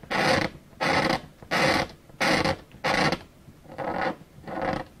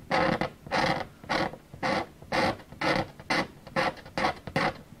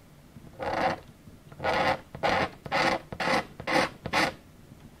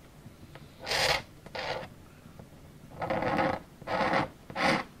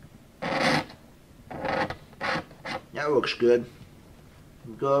 That looks good.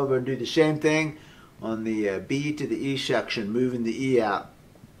 We'll go over and do the same thing on the B to the E section, moving the E out.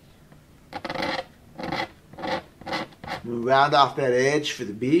 We'll round off that edge for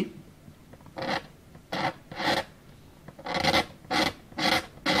the B.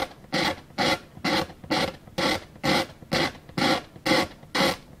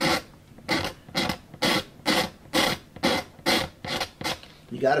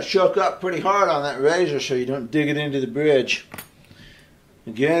 You got to choke up pretty hard on that razor so you don't dig it into the bridge.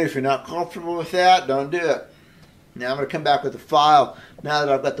 Again, if you're not comfortable with that, don't do it. Now I'm going to come back with the file. Now that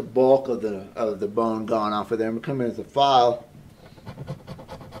I've got the bulk of the bone gone off of there, I'm going to come in with the file.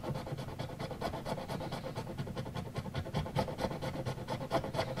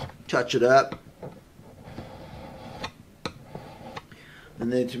 Touch it up.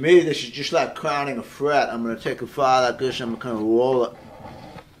 And then to me, this is just like crowning a fret. I'm going to take a file like this, I'm going to kind of roll it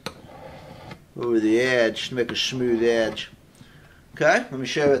over the edge to make a smooth edge. Okay, let me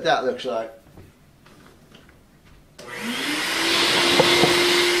show you what that looks like.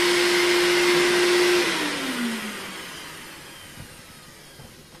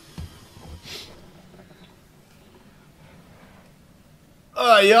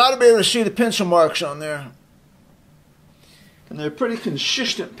 You ought to be able to see the pencil marks on there. And they're pretty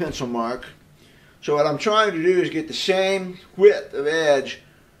consistent pencil mark. So what I'm trying to do is get the same width of edge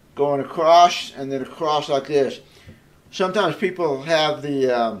going across and then across like this. Sometimes people have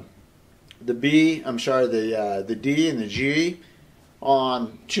the D and the G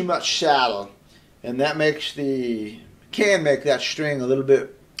on too much saddle, and that can make that string a little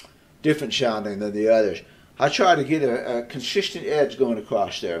bit different sounding than the others. I try to get a consistent edge going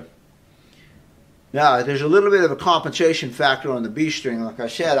across there. Now, there's a little bit of a compensation factor on the B string. Like I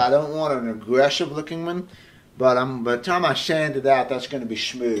said, I don't want an aggressive looking one, but by the time I sand it out, that's going to be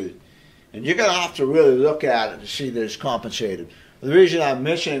smooth. And you're going to have to really look at it to see that it's compensated. The reason I'm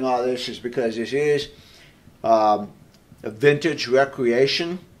mentioning all this is because this is a vintage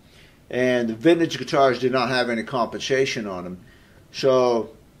recreation, and the vintage guitars did not have any compensation on them.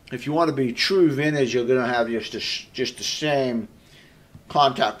 So if you want to be true vintage, you're going to have just the same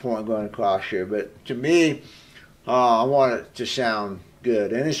contact point going across here. But to me, I want it to sound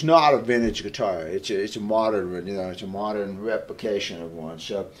good, and it's not a vintage guitar. It's a modern, it's a modern replication of one.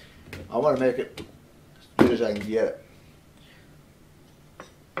 So I want to make it as good as I can get it.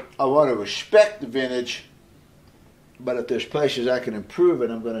 I want to respect the vintage, but if there's places I can improve it,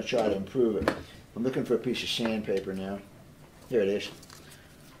 I'm going to try to improve it. I'm looking for a piece of sandpaper now. Here it is.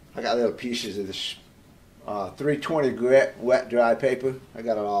 I got little pieces of this 320 grit wet dry paper. I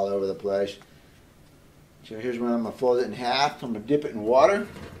got it all over the place. So here's when I'm going to fold it in half. I'm going to dip it in water.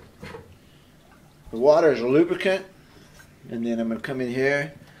 The water is a lubricant. And then I'm going to come in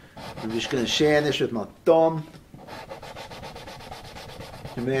here. I'm just going to sand this with my thumb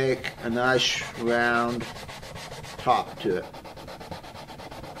to make a nice round top to it.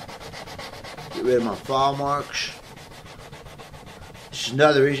 Get rid of my file marks. This is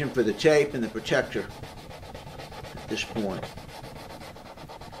another reason for the tape and the protector at this point.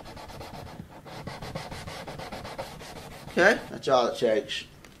 Okay, that's all it takes.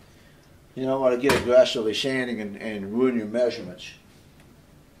 You don't want to get aggressively sanding and ruin your measurements.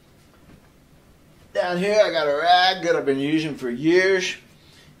 Down here I got a rag that I've been using for years,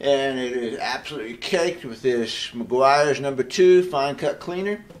 and it is absolutely caked with this Meguiar's No. 2 fine cut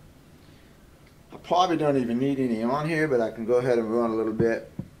cleaner. I probably don't even need any on here, but I can go ahead and run a little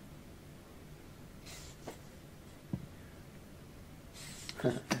bit.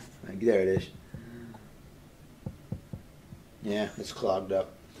 There it is. Yeah, it's clogged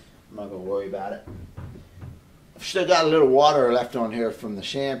up. I'm not going to worry about it. I've still got a little water left on here from the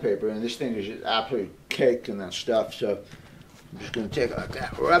sandpaper, and this thing is just absolutely caked in that stuff, so I'm just going to take it like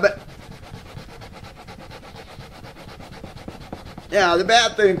that, rub it. Now, the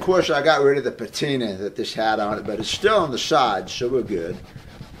bad thing, of course, I got rid of the patina that this had on it, but it's still on the sides, so we're good.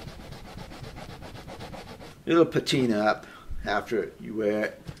 It'll patina up after you wear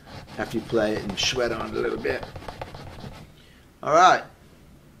it, after you play it and sweat on it a little bit. All right.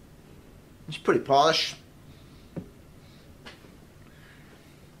 It's pretty polished.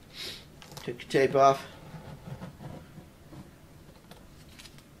 Take your tape off.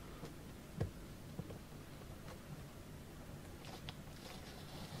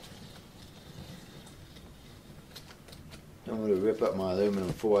 Don't want to rip up my aluminum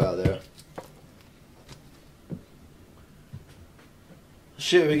foil there. Let's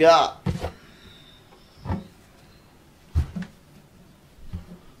see what we got.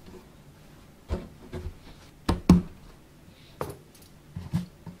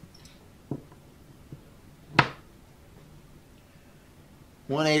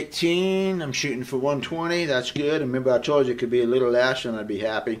 .118, I'm shooting for 120, that's good. Remember I told you it could be a little less and I'd be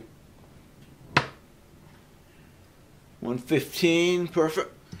happy. 115,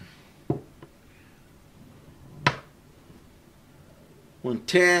 perfect.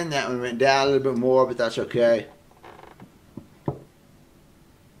 110, that one went down a little bit more, but that's okay.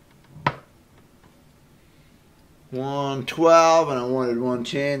 112, and I wanted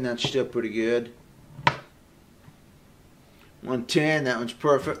 110, that's still pretty good. 110, that one's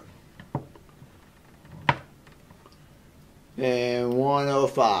perfect. And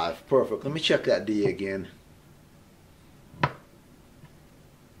 105, perfect. Let me check that D again.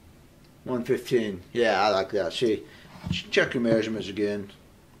 115, yeah, I like that. See, check your measurements again.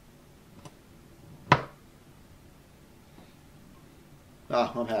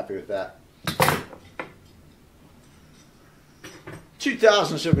 Oh, I'm happy with that.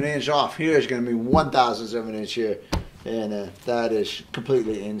 2,007 inch off here is going to be 1,007 inch here, and that is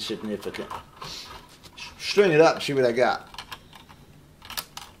completely insignificant. String it up and see what I got.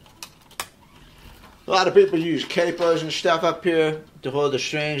 A lot of people use capos and stuff up here to hold the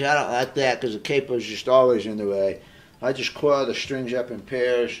strings. I don't like that because the capo is just always in the way. I just coil the strings up in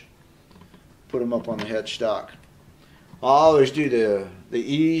pairs, put them up on the headstock. I always do the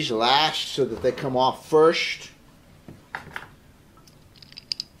E's last so that they come off first.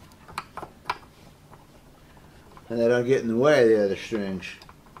 And they don't get in the way of the other strings.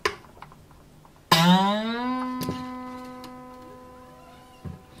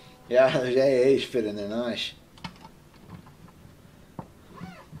 Yeah, those AAs fit in there nice.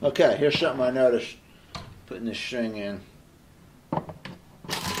 Okay, here's something I noticed putting this string in.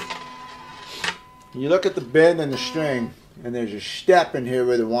 You look at the bend in the string, and there's a step in here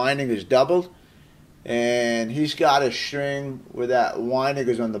where the winding is doubled, and he's got a string where that winding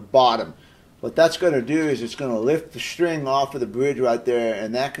is on the bottom. What that's going to do is it's going to lift the string off of the bridge right there,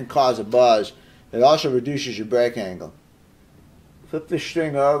 and that can cause a buzz. It also reduces your break angle. Flip the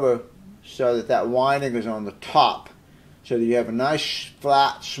string over so that that winding is on the top, so that you have a nice,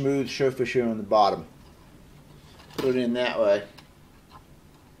 flat, smooth surface here on the bottom. Put it in that way.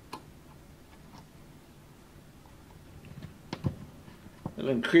 It'll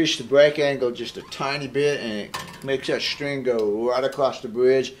increase the break angle just a tiny bit, and it makes that string go right across the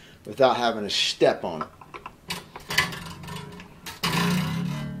bridge without having to step on it.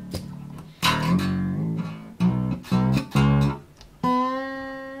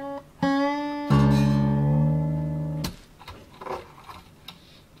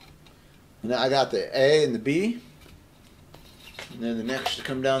 Now I got the A and the B, and then the next to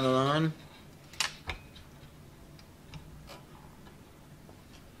come down the line.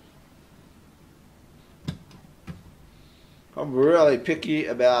 I'm really picky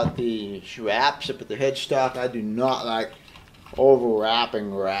about the wraps up at the headstock. I do not like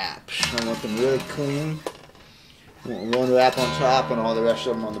overwrapping wraps. I want them really clean. I want one wrap on top and all the rest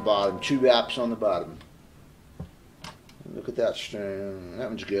of them on the bottom. 2 wraps on the bottom. Look at that string. That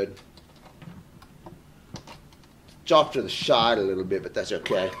one's good. It's off to the side a little bit, but that's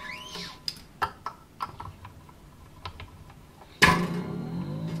okay.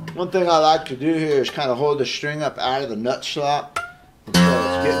 One thing I like to do here is kind of hold the string up out of the nut slot until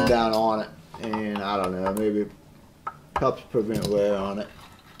it's getting down on it, and I don't know, maybe it helps prevent wear on it.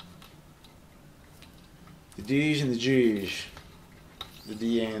 The D's and the G's, the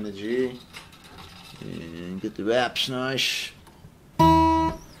D and the G, and get the wraps nice.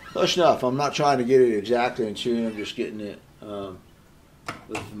 Close enough. I'm not trying to get it exactly in tune. I'm just getting it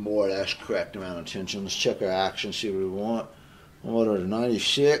with more or less correct amount of tension. Let's check our action, see what we want. Order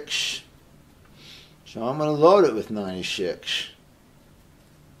 96. So I'm going to load it with 96.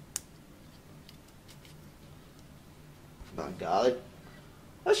 By golly.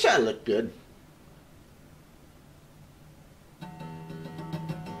 That should look good.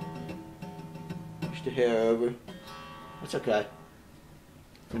 Just a hair over. That's okay.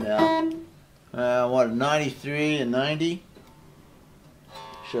 For now. I want 93 and 90.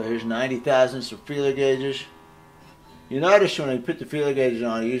 So here's 90 thousandths of feeler gauges. You notice when I put the feeler gauges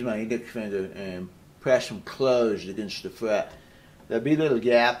on, I use my index finger and press them closed against the fret. There'll be little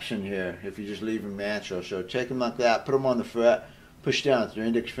gaps in here if you just leave them natural. So take them like that, put them on the fret, push down with your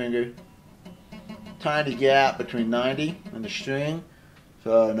index finger. Tiny gap between 90 and the string.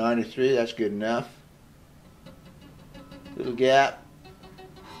 So 93, that's good enough. Little gap.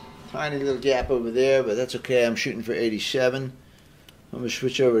 Tiny little gap over there, but that's okay. I'm shooting for 87. I'm going to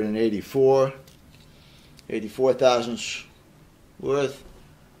switch over to an 84. 84 thousandths worth.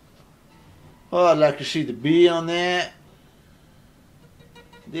 Oh, I'd like to see the B on that.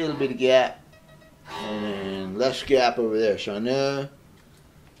 A little bit of gap. And less gap over there. So I know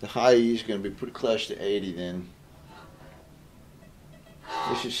the high E is going to be pretty close to 80 then.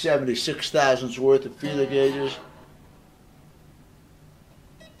 This is 76 thousandths worth of feeler gauges.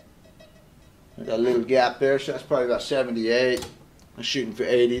 I got a little gap there, so that's probably about 78. I'm shooting for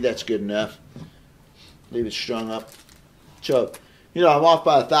 80. That's good enough. Leave it strung up. So, you know, I'm off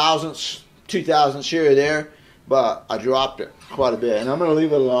by 1/1000ths, 2/1000ths here or there, but I dropped it quite a bit. And I'm going to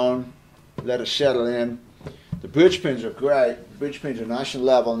leave it alone, let it settle in. The bridge pins are great. The bridge pins are nice and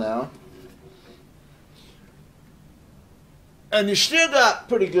level now. And you still got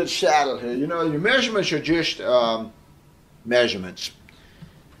pretty good saddle here. You know, your measurements are just measurements.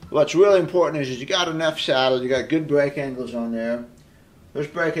 What's really important is you got enough saddle, you got good brake angles on there. Those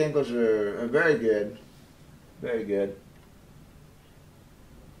brake angles are very good. Very good.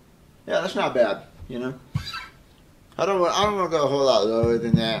 Yeah, that's not bad, you know. I don't want to go a whole lot lower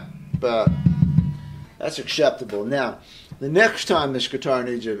than that, but that's acceptable. Now, the next time this guitar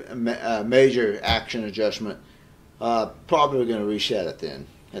needs a major action adjustment, probably going to reset it then,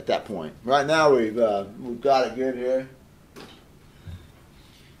 at that point. Right now we've got it good here.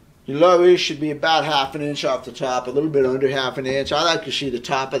 Your low E should be about 1/2 inch off the top, a little bit under 1/2 inch. I like to see the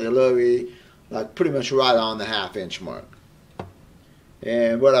top of the low E like pretty much right on the 1/2 inch mark.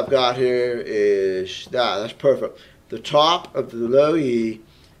 And what I've got here is that's perfect. The top of the low E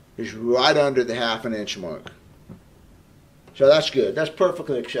is right under the 1/2 inch mark. So that's good. That's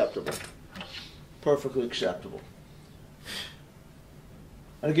perfectly acceptable. Perfectly acceptable.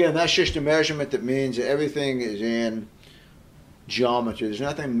 And again, that's just a measurement that means that everything is in geometry. There's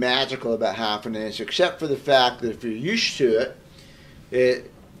nothing magical about 1/2 inch, except for the fact that if you're used to it,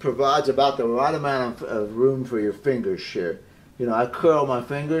 it provides about the right amount of room for your fingers here. You know, I curl my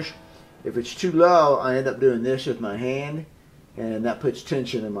fingers. If it's too low, I end up doing this with my hand, and that puts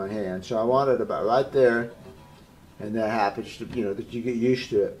tension in my hand. So I want it about right there, and that happens to, you know, that you get used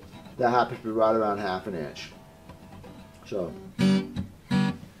to it. That happens to be right around 1/2 inch. So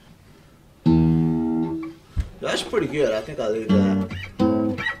that's pretty good. I think I'll leave that.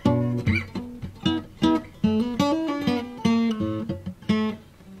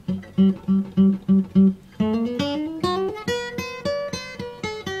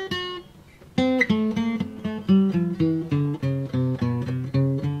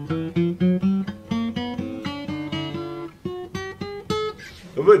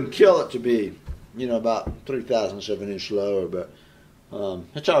 It wouldn't kill it to be, you know, about 3/1000ths of an inch lower, but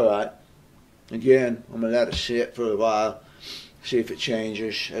it's all right. Again, I'm going to let it sit for a while, see if it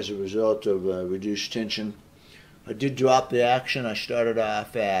changes as a result of reduced tension. I did drop the action. I started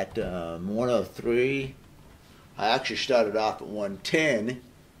off at 103. I actually started off at 110.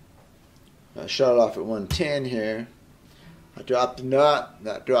 I started off at 110 here. I dropped the nut.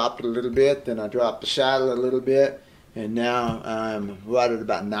 That dropped a little bit. Then I dropped the saddle a little bit. And now I'm right at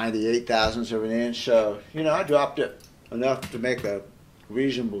about 98/1000ths of an inch. So, you know, I dropped it enough to make a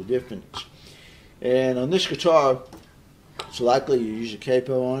reasonable difference. And on this guitar, it's likely you use a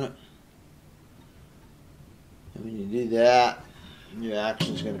capo on it. And when you do that, your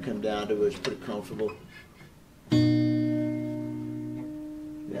action's going to come down to where it's pretty comfortable.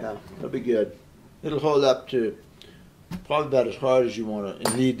 Yeah, it'll be good. It'll hold up to probably about as hard as you want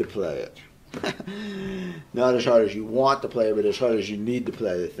to need to play it. Not as hard as you want to play it, but as hard as you need to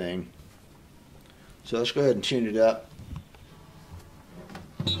play the thing. So let's go ahead and tune it up.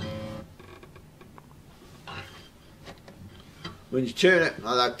 When you tune it,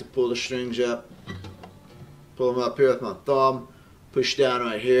 I like to pull the strings up. Pull them up here with my thumb. Push down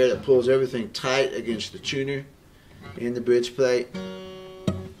right here. That pulls everything tight against the tuner and the bridge plate.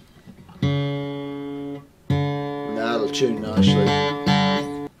 And that'll tune nicely.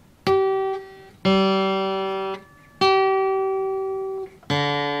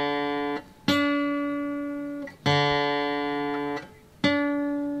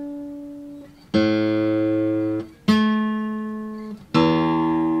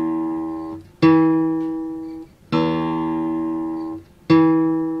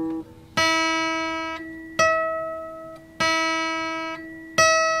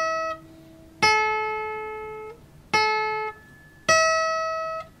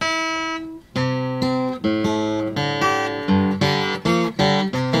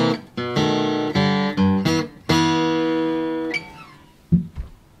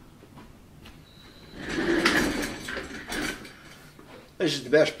 This is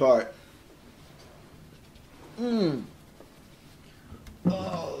the best part. Oh.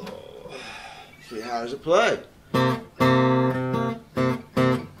 See, how does it play?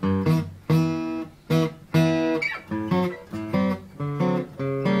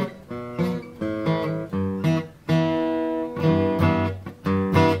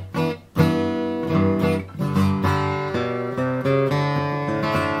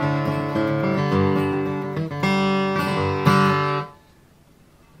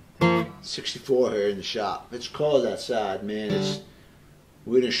 64 here in the shop. It's cold outside, man. It's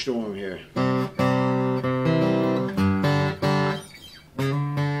winter storm here.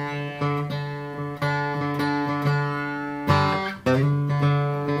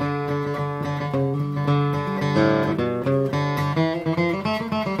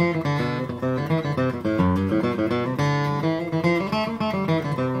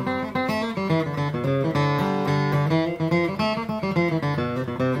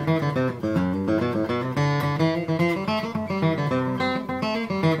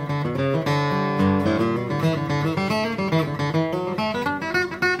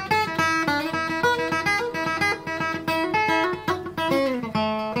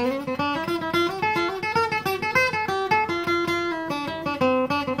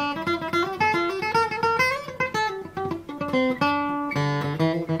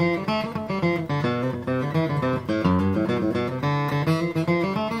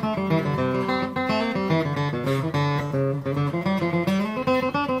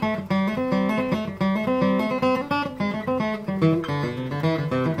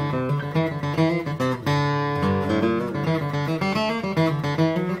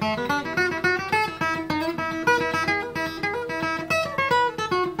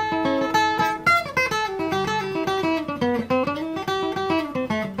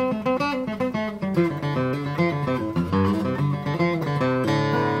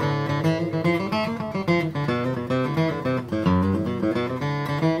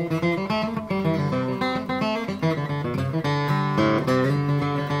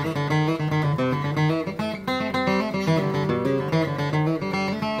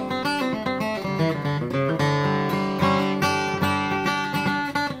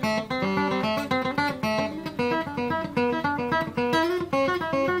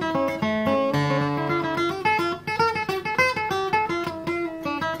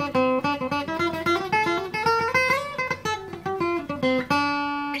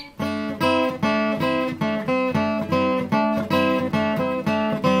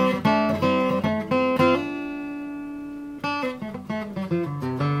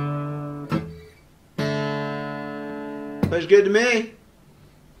 That's good to me.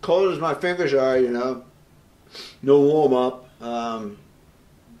 Cold as my fingers are, you know. No warm up.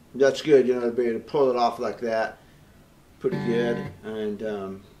 That's good, you know, to be able to pull it off like that. Pretty good.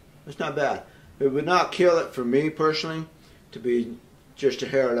 And it's not bad. It would not kill it for me personally to be just a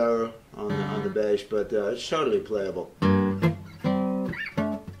hair lower on the bass, but it's totally playable.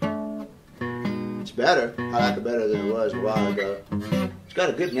 It's better. I like it better than it was a while ago. It's got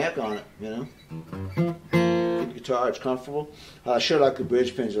a good neck on it, you know. Good guitar, it's comfortable. I sure like the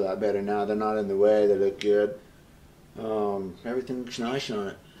bridge pins a lot better now. They're not in the way, they look good. Everything looks nice on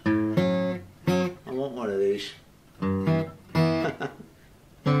it. I want one of these.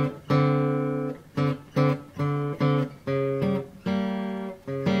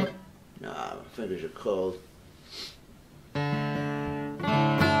 Nah, my fingers are cold. What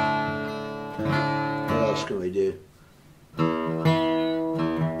else can we do?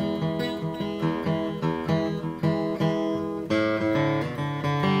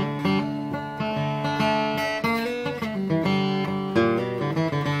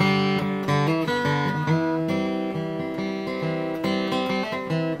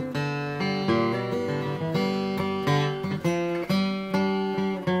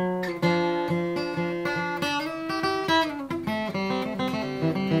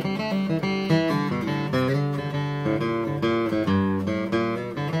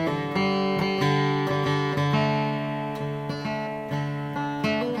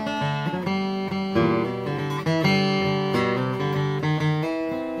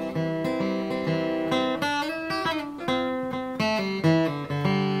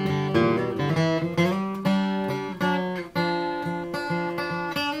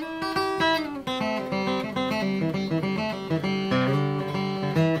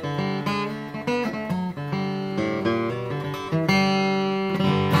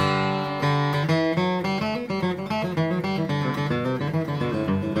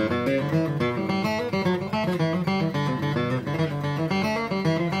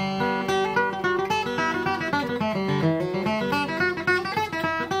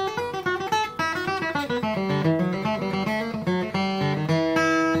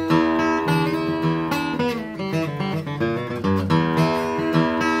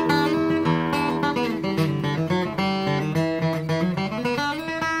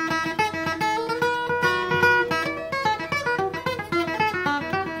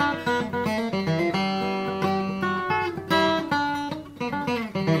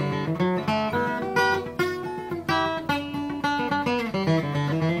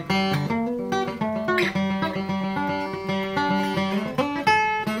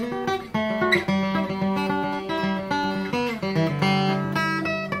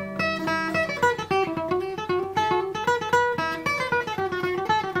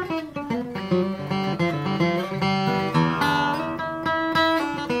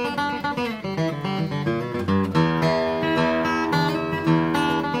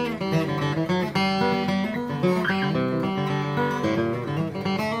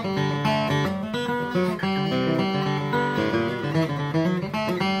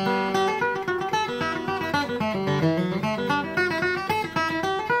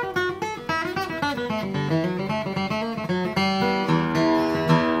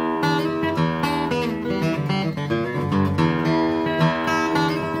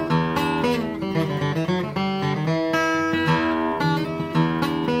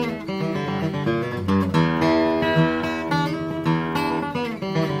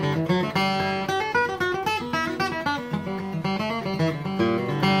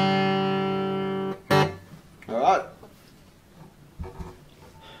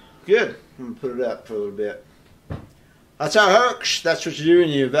 good. I'm going to put it up for a little bit. That's how it works. That's what you do when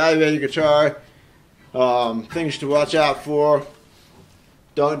you evaluate your guitar. Things to watch out for.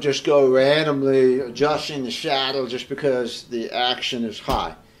 Don't just go randomly adjusting the saddle just because the action is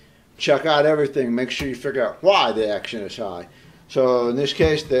high. Check out everything. Make sure you figure out why the action is high. So in this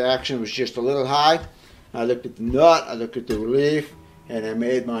case, the action was just a little high. I looked at the nut, I looked at the relief, and I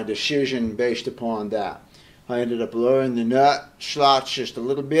made my decision based upon that. I ended up lowering the nut slots just a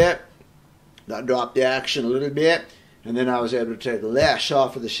little bit. That dropped the action a little bit, and then I was able to take less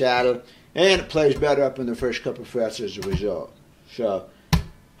off of the saddle, and it plays better up in the first couple of frets as a result. So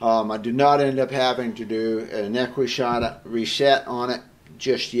I did not end up having to do a neck reset on it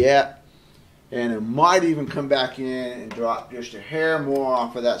just yet, and it might even come back in and drop just a hair more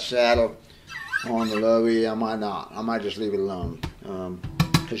off of that saddle on the low E. I might not. I might just leave it alone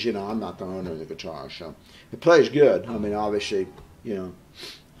because I'm not the owner of the guitar, so it plays good. I mean, obviously, I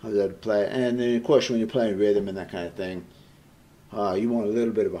was able to play it. And then of course when you're playing rhythm and that kind of thing, you want a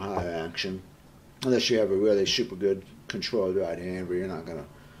little bit of a higher action, unless you have a really super good controlled right hand where you're not going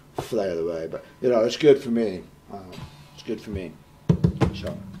to flail away. But it's good for me. It's good for me.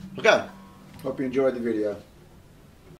 So okay, hope you enjoyed the video.